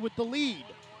Valley with the lead.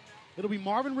 It'll be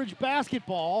Marvin Ridge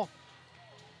basketball.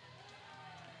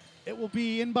 It will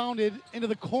be inbounded into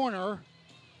the corner.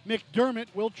 McDermott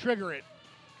will trigger it.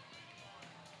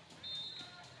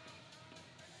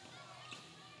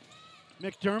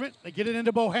 McDermott, they get it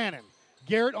into Bohannon.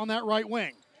 Garrett on that right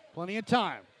wing. Plenty of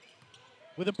time.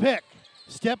 With a pick.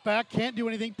 Step back, can't do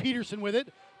anything. Peterson with it.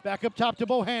 Back up top to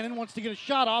Bohannon. Wants to get a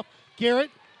shot off. Garrett,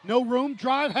 no room.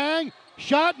 Drive, hang.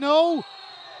 Shot, no.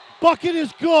 Bucket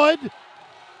is good.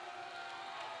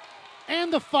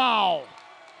 And the foul.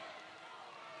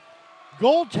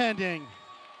 Goaltending.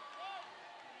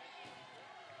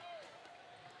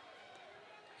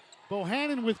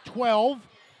 Bohannon with 12.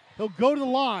 He'll go to the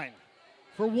line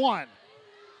for one.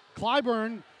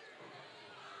 Clyburn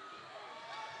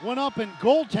went up and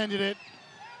goaltended it.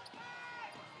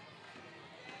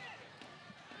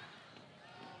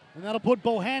 And that'll put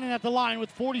Bohannon at the line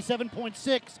with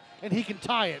 47.6, and he can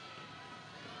tie it.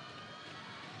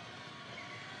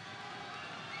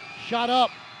 Shot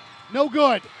up. No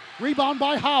good. Rebound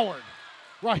by Howard.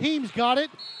 Raheem's got it,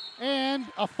 and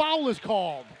a foul is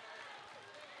called.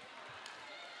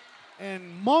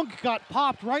 And Monk got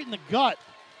popped right in the gut.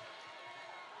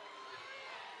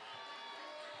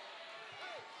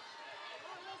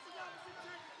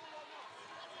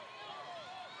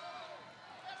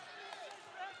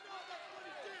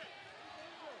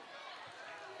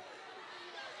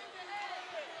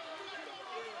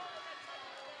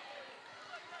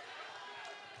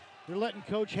 They're letting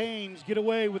Coach Haynes get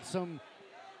away with some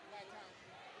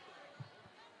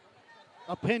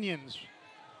opinions.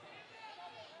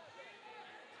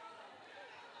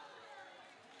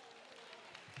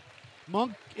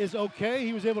 Monk is okay.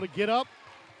 He was able to get up,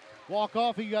 walk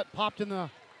off. He got popped in the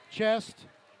chest.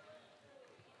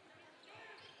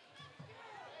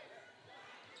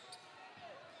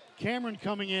 Cameron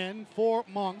coming in for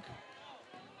Monk.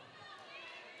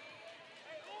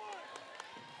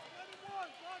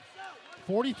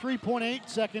 .8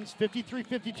 seconds,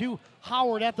 53-52.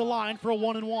 Howard at the line for a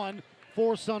 1-and-1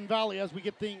 for Sun Valley as we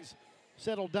get things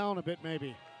settled down a bit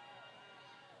maybe.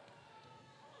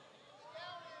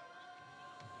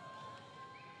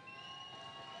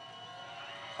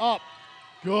 Up,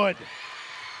 good.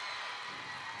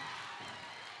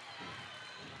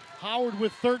 Howard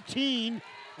with 13,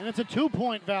 and it's a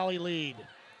 2-point Valley lead.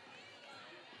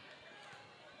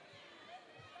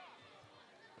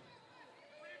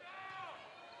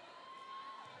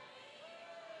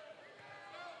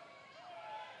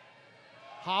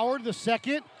 Howard, the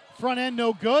second. Front end,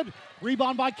 no good.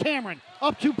 Rebound by Cameron.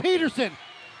 Up to Peterson.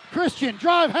 Christian,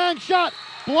 drive, hang, shot.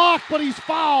 Blocked, but he's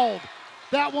fouled.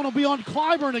 That one will be on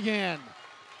Clyburn again.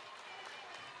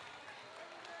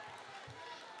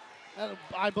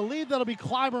 I believe that'll be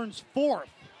Clyburn's fourth.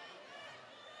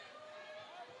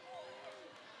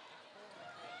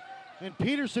 And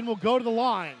Peterson will go to the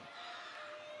line.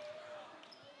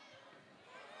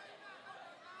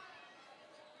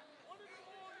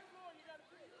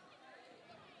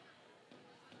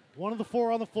 One of the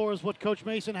four on the floor is what Coach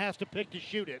Mason has to pick to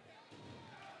shoot it.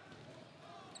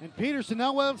 And Peterson,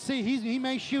 now let's see, he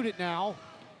may shoot it now.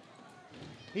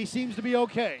 He seems to be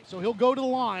okay. So he'll go to the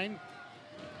line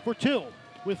for two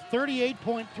with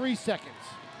 38.3 seconds.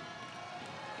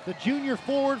 The junior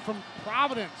forward from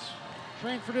Providence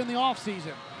transferred in the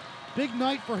offseason. Big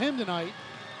night for him tonight.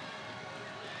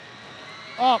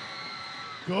 Up.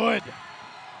 Good.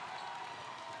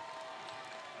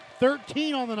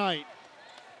 13 on the night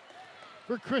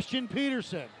for Christian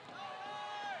Peterson.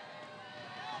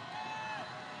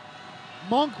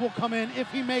 Monk will come in if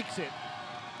he makes it.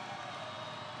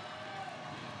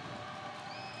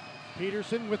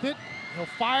 Peterson with it. He'll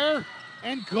fire,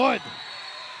 and good.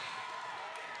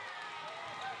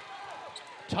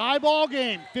 Tie ball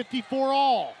game, 54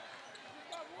 all.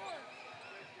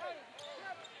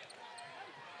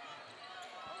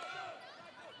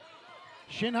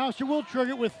 Shinhouser will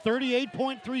trigger it with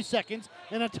 38.3 seconds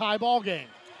in a tie ball game.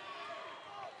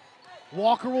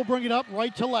 Walker will bring it up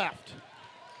right to left.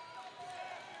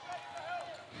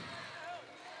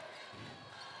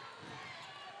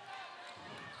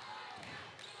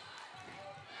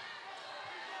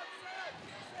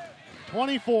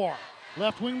 .24,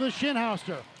 left wing to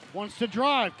Shinhouser. Wants to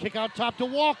drive, kick out top to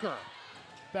Walker.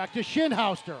 Back to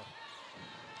Shinhouser.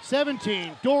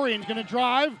 17, Dorian's gonna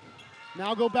drive.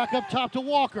 Now go back up top to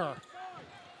Walker.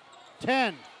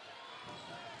 10.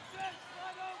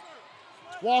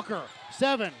 Walker,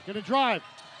 7, gonna drive.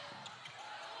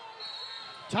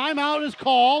 Timeout is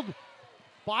called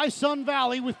by Sun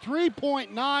Valley with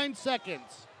 3.9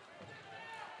 seconds.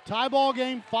 Tie ball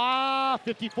game,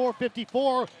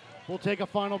 54-54. We'll take a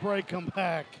final break, come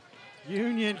back.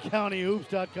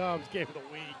 UnionCountyHoops.com's Game of the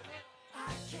Week.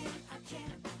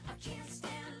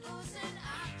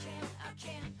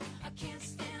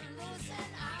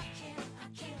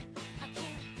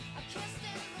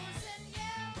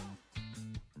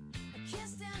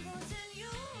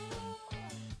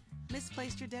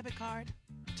 Misplaced your debit card?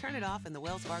 Turn it off in the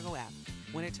Wells Fargo app.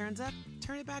 When it turns up,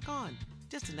 turn it back on.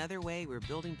 Just another way we're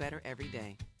building better every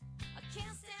day.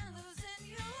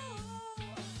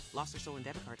 Lost or stolen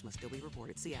debit cards must still be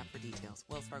reported. See app for details.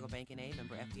 Wells Fargo Bank N.A.,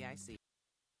 member FDIC.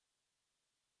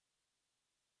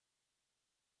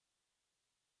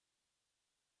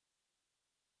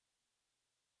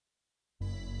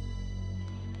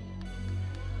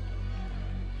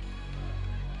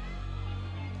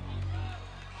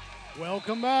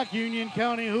 Welcome back,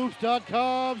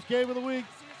 UnionCountyHoops.com's Game of the Week.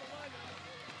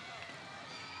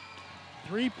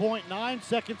 3.9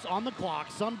 seconds on the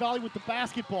clock. Sun Valley with the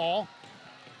basketball.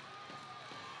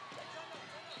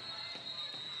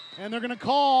 And they're going to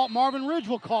call, Marvin Ridge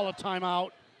will call a timeout.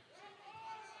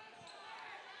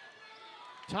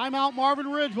 Timeout,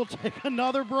 Marvin Ridge will take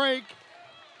another break.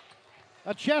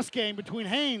 A chess game between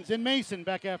Haynes and Mason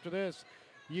back after this.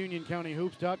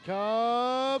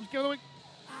 UnionCountyHoops.com's Game of the Week.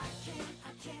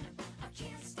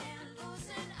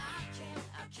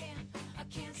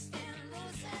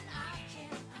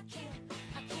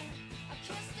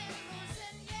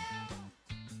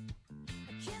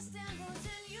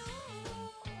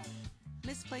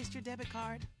 Misplaced your debit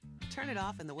card? Turn it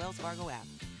off in the Wells Fargo app.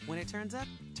 When it turns up,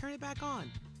 turn it back on.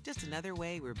 Just another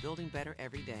way we're building better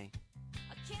every day.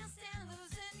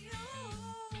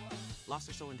 Lost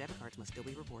or stolen debit cards must still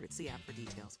be reported. See app for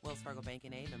details. Wells Fargo Bank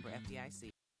N.A., member FDIC.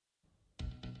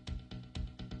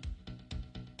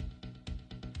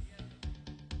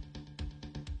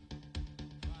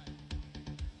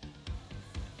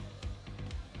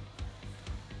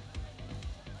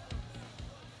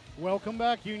 Welcome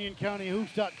back,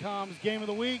 UnionCountyHoops.com's Game of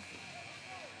the Week.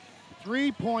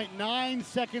 3.9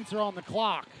 seconds are on the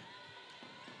clock.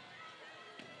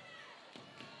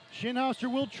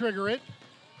 Shinhouser will trigger it.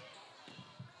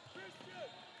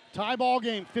 Tie ball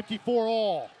game, 54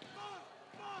 all.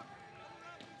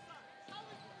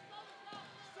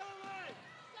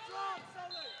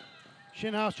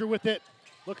 Shinhouser with it,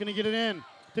 looking to get it in.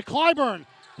 To Clyburn,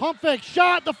 pump fake,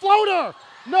 shot, the floater,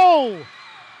 no!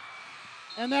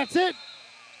 And that's it.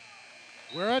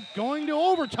 We're going to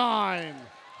overtime.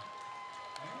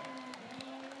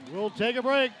 We'll take a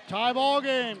break. Tie ball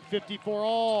game, 54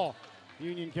 all.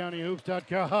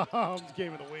 UnionCountyHoops.com's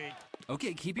Game of the Week.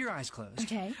 Okay, keep your eyes closed.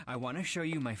 Okay. I want to show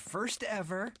you my first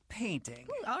ever painting.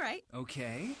 All right.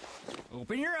 Okay.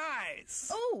 Open your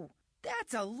eyes. Oh,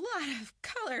 That's a lot of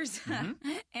colors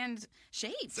and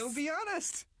shapes. So be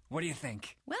honest. What do you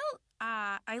think? Well,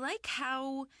 I like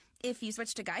how if you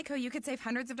switch to Geico, you could save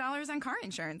hundreds of dollars on car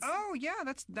insurance. Oh, yeah,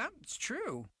 that's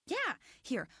true. Yeah.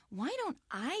 Here, why don't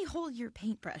I hold your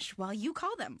paintbrush while you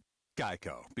call them?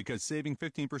 Geico, because saving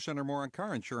 15% or more on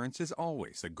car insurance is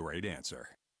always a great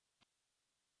answer.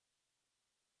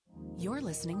 You're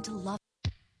listening to Love.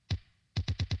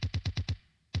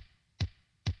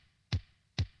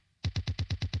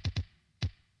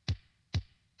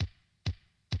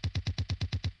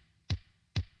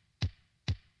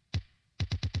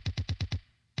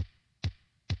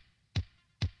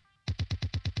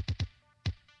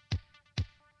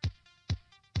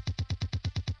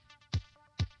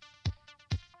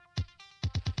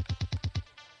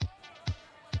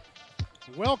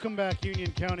 Welcome back,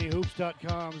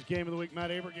 UnionCountyHoops.com's Game of the Week. Matt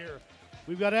Aberg here.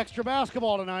 We've got extra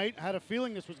basketball tonight. Had a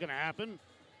feeling this was going to happen.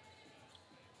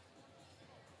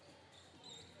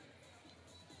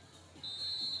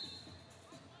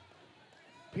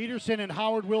 Peterson and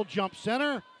Howard will jump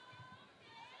center.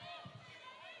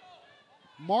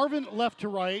 Marvin left to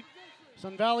right.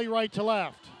 Sun Valley right to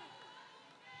left.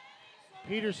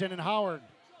 Peterson and Howard.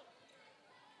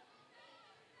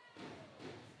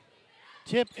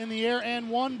 Tip in the air and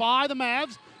won by the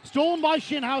Mavs. Stolen by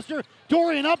Shinhouser.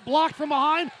 Dorian up, blocked from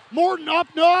behind. Morton up,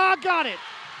 no, got it.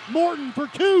 Morton for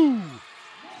two.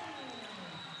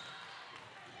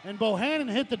 And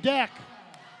Bohannon hit the deck.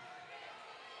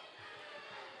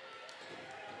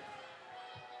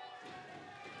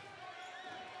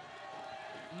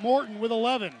 Morton with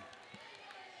 11.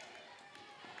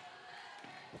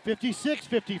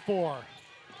 56-54.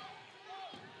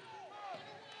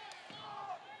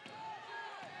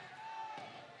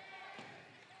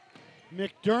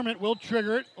 McDermott will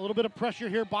trigger it. A little bit of pressure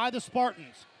here by the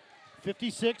Spartans.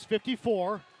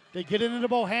 56-54. They get it into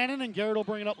Bohannon, and Garrett will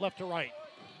bring it up left to right.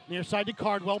 Near side to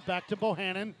Cardwell, back to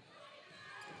Bohannon.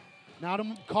 Now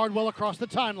to Cardwell across the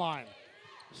timeline.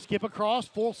 Skip across,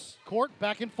 full court,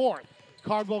 back and forth.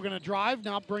 Cardwell going to drive,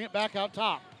 now bring it back out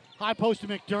top. High post to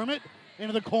McDermott,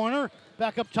 into the corner,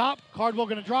 back up top. Cardwell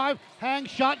going to drive, hang,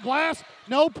 shot, glass.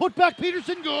 No, put back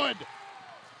Peterson, good.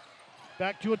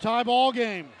 Back to a tie ball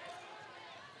game.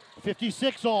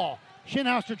 56 all.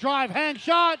 Shinhouser drive, hang,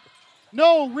 shot.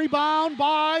 No, rebound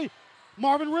by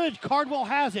Marvin Ridge. Cardwell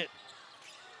has it.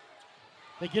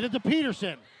 They get it to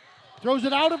Peterson. Throws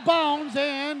it out of bounds,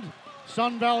 and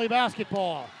Sun Valley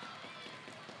basketball.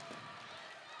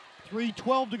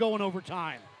 3:12 to go in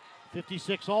overtime.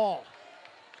 56 all.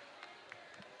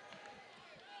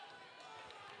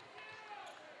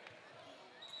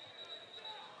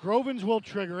 Grovins will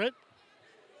trigger it.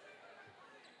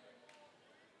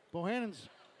 Bohannon's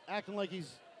acting like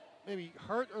he's maybe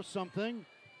hurt or something.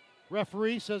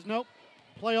 Referee says, nope,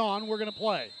 play on, we're going to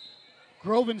play.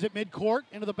 Grovins at midcourt,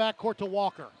 into the backcourt to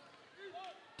Walker.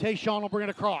 Tayshawn will bring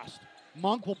it across.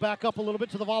 Monk will back up a little bit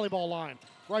to the volleyball line.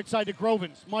 Right side to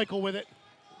Grovins. Michael with it.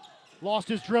 Lost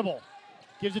his dribble.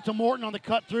 Gives it to Morton on the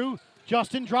cut through.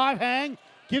 Justin drive, hang.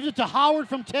 Gives it to Howard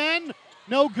from 10.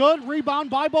 No good. Rebound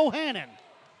by Bohannon.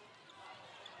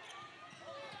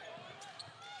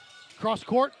 Cross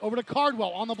court over to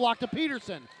Cardwell. On the block to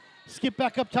Peterson. Skip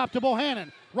back up top to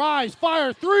Bohannon. Rise,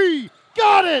 fire, three.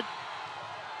 Got it!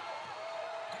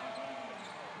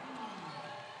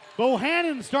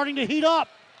 Bohannon starting to heat up.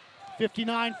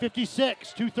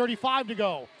 59-56, 2:35 to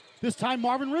go. This time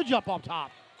Marvin Ridge up on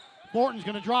top. Morton's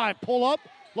going to drive, pull up,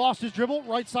 lost his dribble,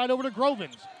 right side over to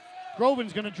Grovins.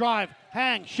 Grovins going to drive,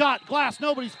 hang, shot, glass,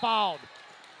 nobody's fouled.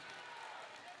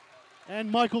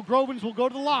 And Michael Grovins will go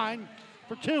to the line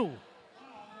for two.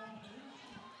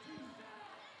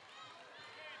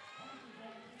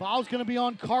 Foul's going to be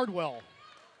on Cardwell.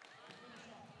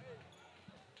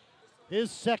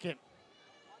 His second.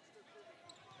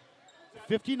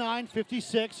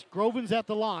 59-56, Grovins at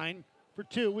the line for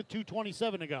two with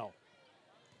 2:27 to go.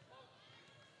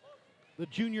 The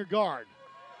junior guard.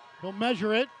 He'll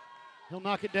measure it. He'll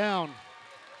knock it down.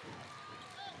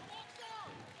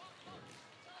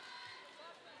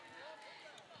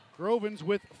 Grovins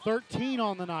with 13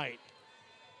 on the night.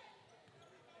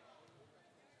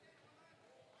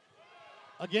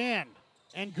 Again,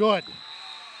 and good.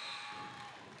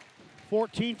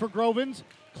 14 for Grovins.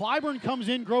 Clyburn comes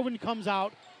in, Grovin comes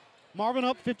out. Marvin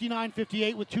up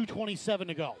 59-58 with 2:27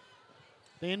 to go.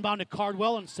 They inbound to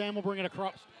Cardwell, and Sam will bring it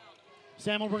across.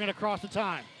 Sam will bring it across the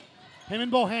time. Him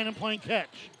and Bohannon playing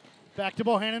catch. Back to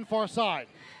Bohannon, far side.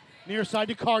 Near side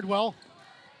to Cardwell.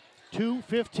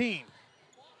 2:15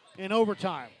 in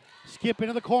overtime. Skip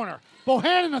into the corner.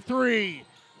 Bohannon a three.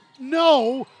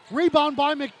 No. Rebound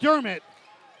by McDermott.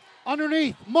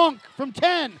 Underneath, Monk from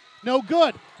 10. No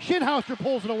good. Schinhauser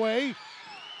pulls it away.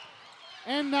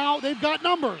 And now they've got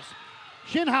numbers.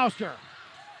 Schinhauser.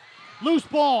 Loose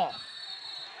ball.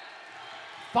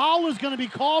 Foul is going to be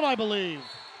called, I believe.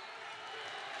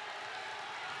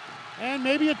 And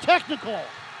maybe a technical.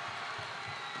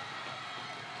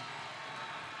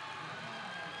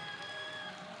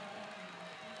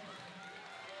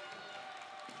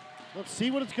 Let's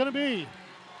see what it's going to be.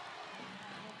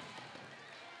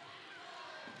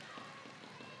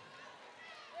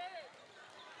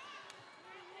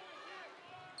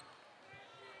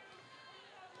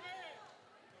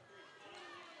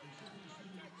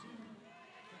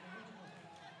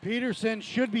 Peterson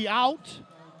should be out,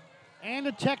 and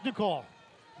a technical.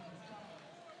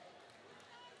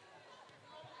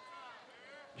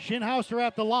 Schinhauser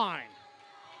at the line.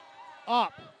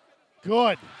 Up.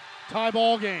 Good. Tie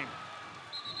ball game.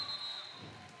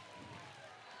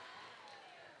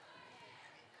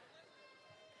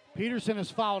 Peterson is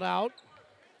fouled out.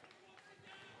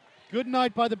 Good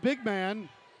night by the big man.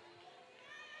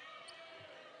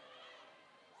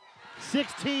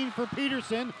 16 for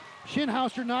Peterson.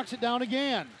 Schinhauser knocks it down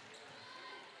again.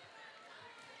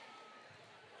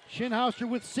 Schinhauser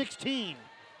with 16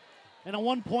 and a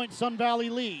 1-point Sun Valley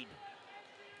lead.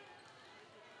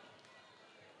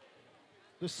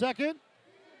 The second,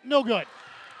 no good.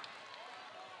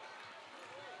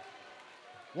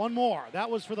 One more. That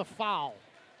was for the foul.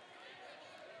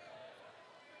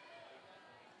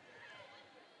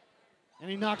 And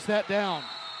he knocks that down.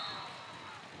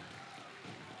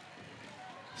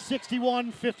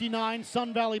 61-59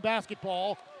 Sun Valley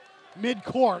basketball,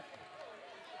 mid-court.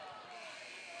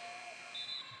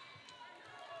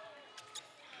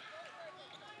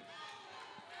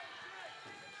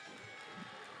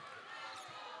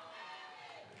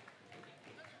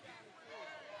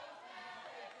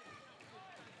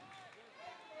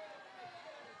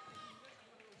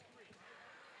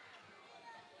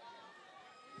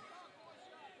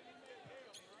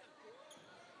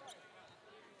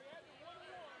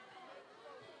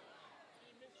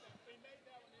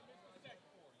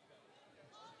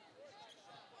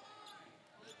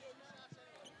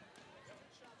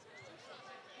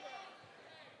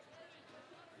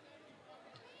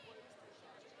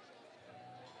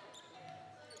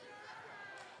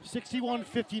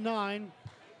 (61-59).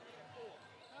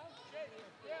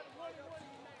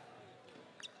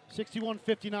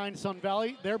 61-59 Sun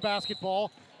Valley. Their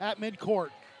basketball at midcourt.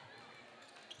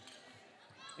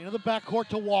 Into the backcourt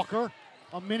to Walker.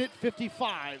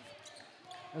 1:55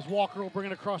 as Walker will bring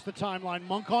it across the timeline.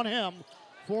 Monk on him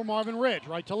for Marvin Ridge.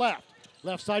 Right to left.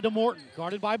 Left side to Morton.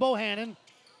 Guarded by Bohannon.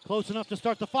 Close enough to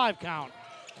start the 5 count.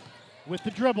 With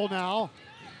the dribble now.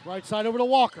 Right side over to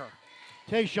Walker.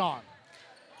 Tayshaun.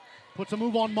 Puts a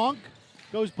move on Monk.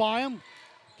 Goes by him.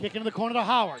 Kick into the corner to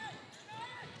Howard.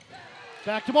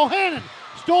 Back to Bohannon.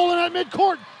 Stolen at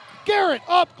midcourt. Garrett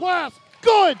up glass.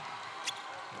 Good.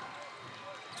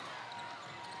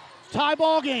 Tie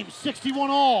ball game. 61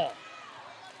 all.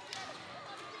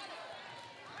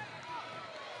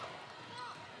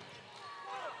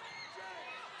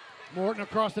 Morton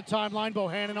across the timeline.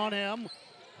 Bohannon on him.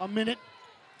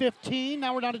 1:15.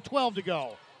 Now we're down to 12 to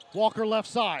go. Walker left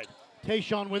side.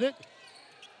 Tayshaun with it.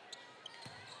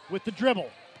 With the dribble,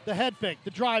 the head fake,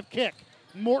 the drive kick.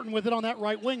 Morton with it on that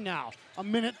right wing now.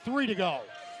 1:03 to go.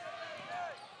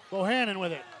 Bohannon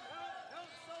with it.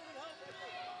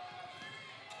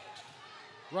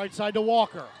 Right side to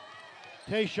Walker.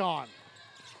 Tayshaun.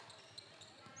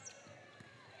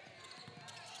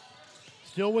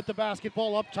 Still with the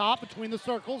basketball up top between the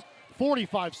circles.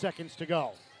 45 seconds to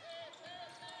go.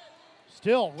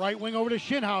 Still right wing over to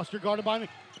Schinhauser, guarded by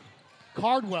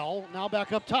Cardwell, now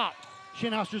back up top.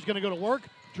 Schinhauser's going to go to work.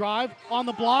 Drive on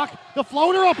the block. The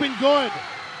floater up and good.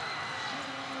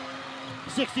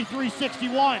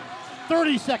 63-61.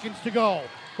 30 seconds to go.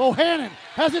 Bohannon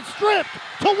has it stripped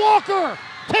to Walker.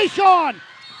 Tayshaun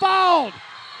fouled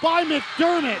by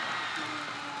McDermott.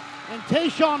 And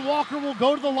Tayshaun Walker will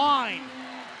go to the line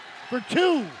for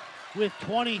 2 with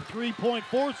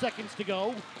 23.4 seconds to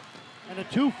go. And a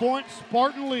 2-point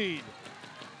Spartan lead.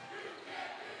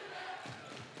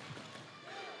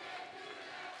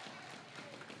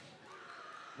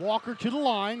 Walker to the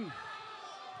line.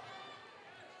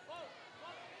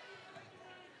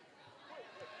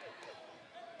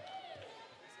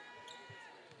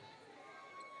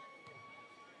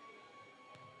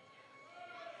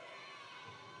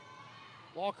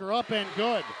 Walker up and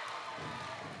good.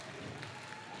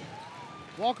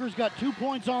 Walker's got 2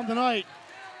 points on the night.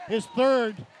 His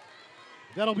third,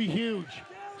 that'll be huge.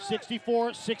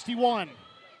 64-61.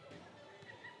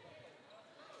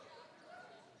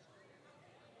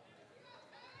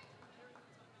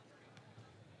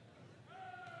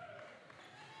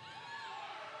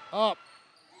 Up.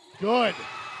 Good.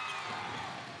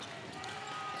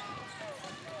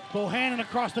 Bohannon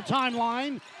across the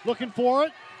timeline, looking for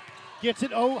it. Gets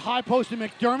it, high post to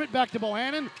McDermott, back to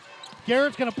Bohannon.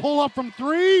 Garrett's gonna pull up from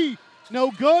three.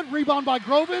 No good, rebound by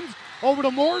Grovins, over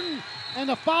to Morton, and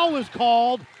the foul is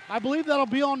called. I believe that'll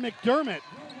be on McDermott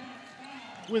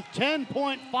with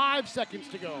 10.5 seconds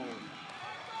to go.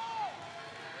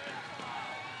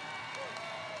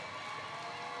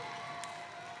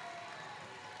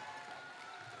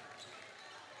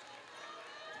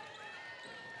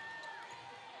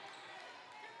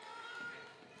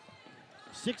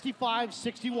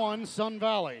 (65-61) Sun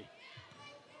Valley.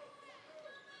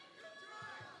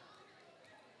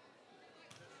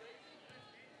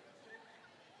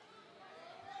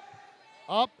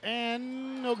 Up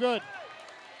and no good.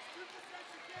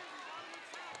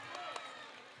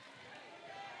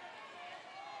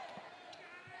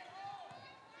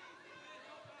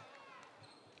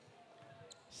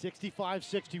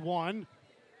 (65-61).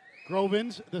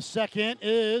 Grovins, the second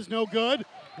is no good.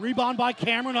 Rebound by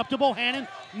Cameron, up to Bohannon.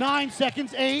 9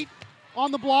 seconds, 8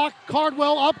 on the block.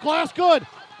 Cardwell up, glass good.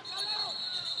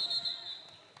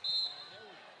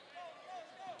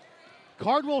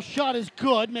 Cardwell's shot is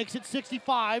good, makes it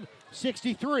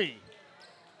 65-63.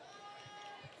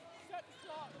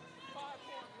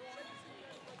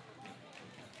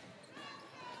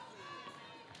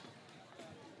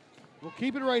 We'll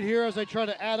keep it right here as I try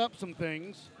to add up some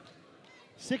things.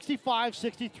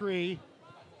 65-63.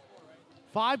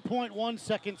 5.1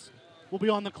 seconds will be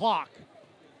on the clock.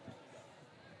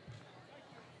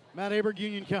 Matt Aberg,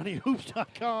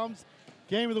 UnionCountyHoops.com's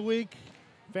Game of the Week.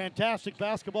 Fantastic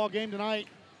basketball game tonight.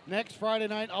 Next Friday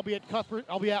night, I'll be at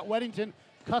Weddington.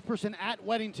 Cuthbertson at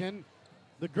Weddington.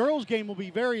 The girls' game will be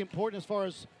very important as far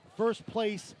as first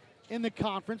place in the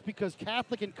conference because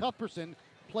Catholic and Cuthbertson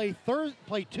play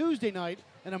Tuesday night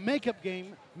in a makeup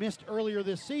game missed earlier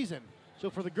this season. So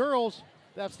for the girls,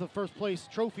 that's the first place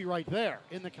trophy right there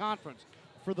in the conference.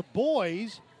 For the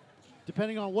boys,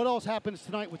 depending on what else happens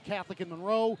tonight with Catholic and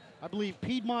Monroe, I believe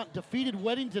Piedmont defeated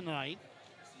Weddington tonight,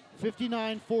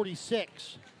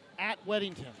 59-46 at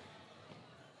Weddington.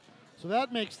 So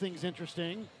that makes things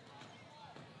interesting.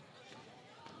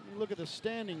 Let me look at the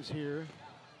standings here.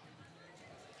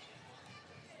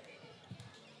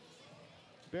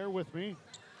 Bear with me.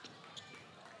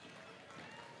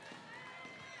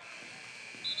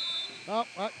 Oh,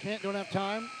 don't have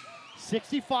time.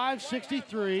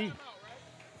 65-63,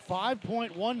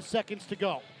 5.1 seconds to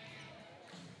go.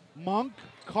 Monk,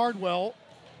 Cardwell,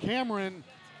 Cameron,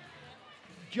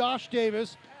 Josh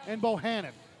Davis, and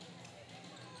Bohannon.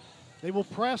 They will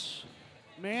press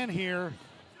man here.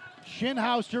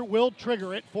 Shinhouster will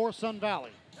trigger it for Sun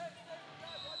Valley.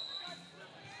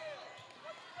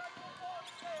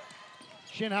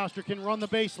 Shinhouster can run the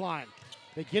baseline.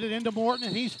 They get it into Morton,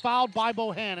 and he's fouled by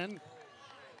Bohannon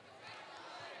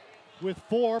with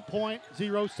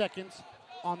 4.0 seconds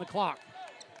on the clock.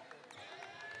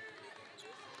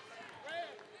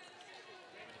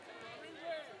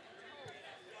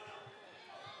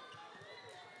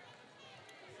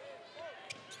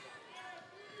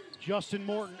 Justin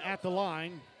Morton at the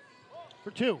line for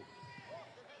two.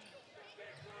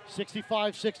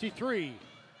 65-63,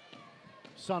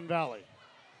 Sun Valley.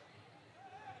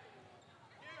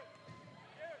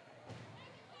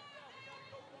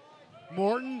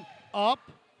 Morton up,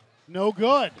 no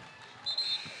good.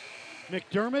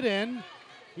 McDermott in.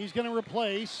 He's going to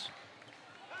replace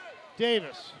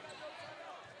Davis.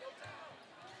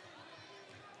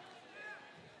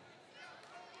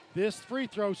 This free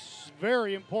throw is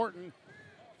very important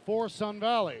for Sun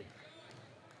Valley.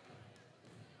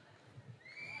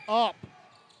 Up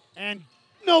and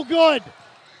no good.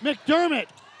 McDermott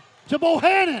to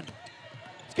Bohannon.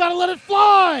 He's got to let it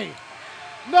fly.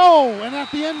 No, and at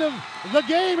the end of the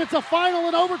game, it's a final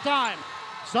in overtime.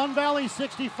 Sun Valley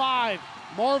 65,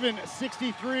 Marvin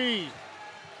 63.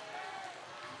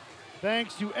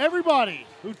 Thanks to everybody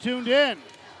who tuned in.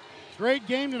 Great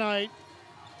game tonight.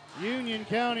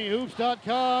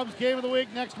 UnionCountyHoops.com's Game of the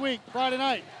Week next week, Friday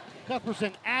night.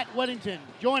 Cuthbertson at Weddington.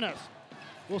 Join us.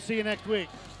 We'll see you next week.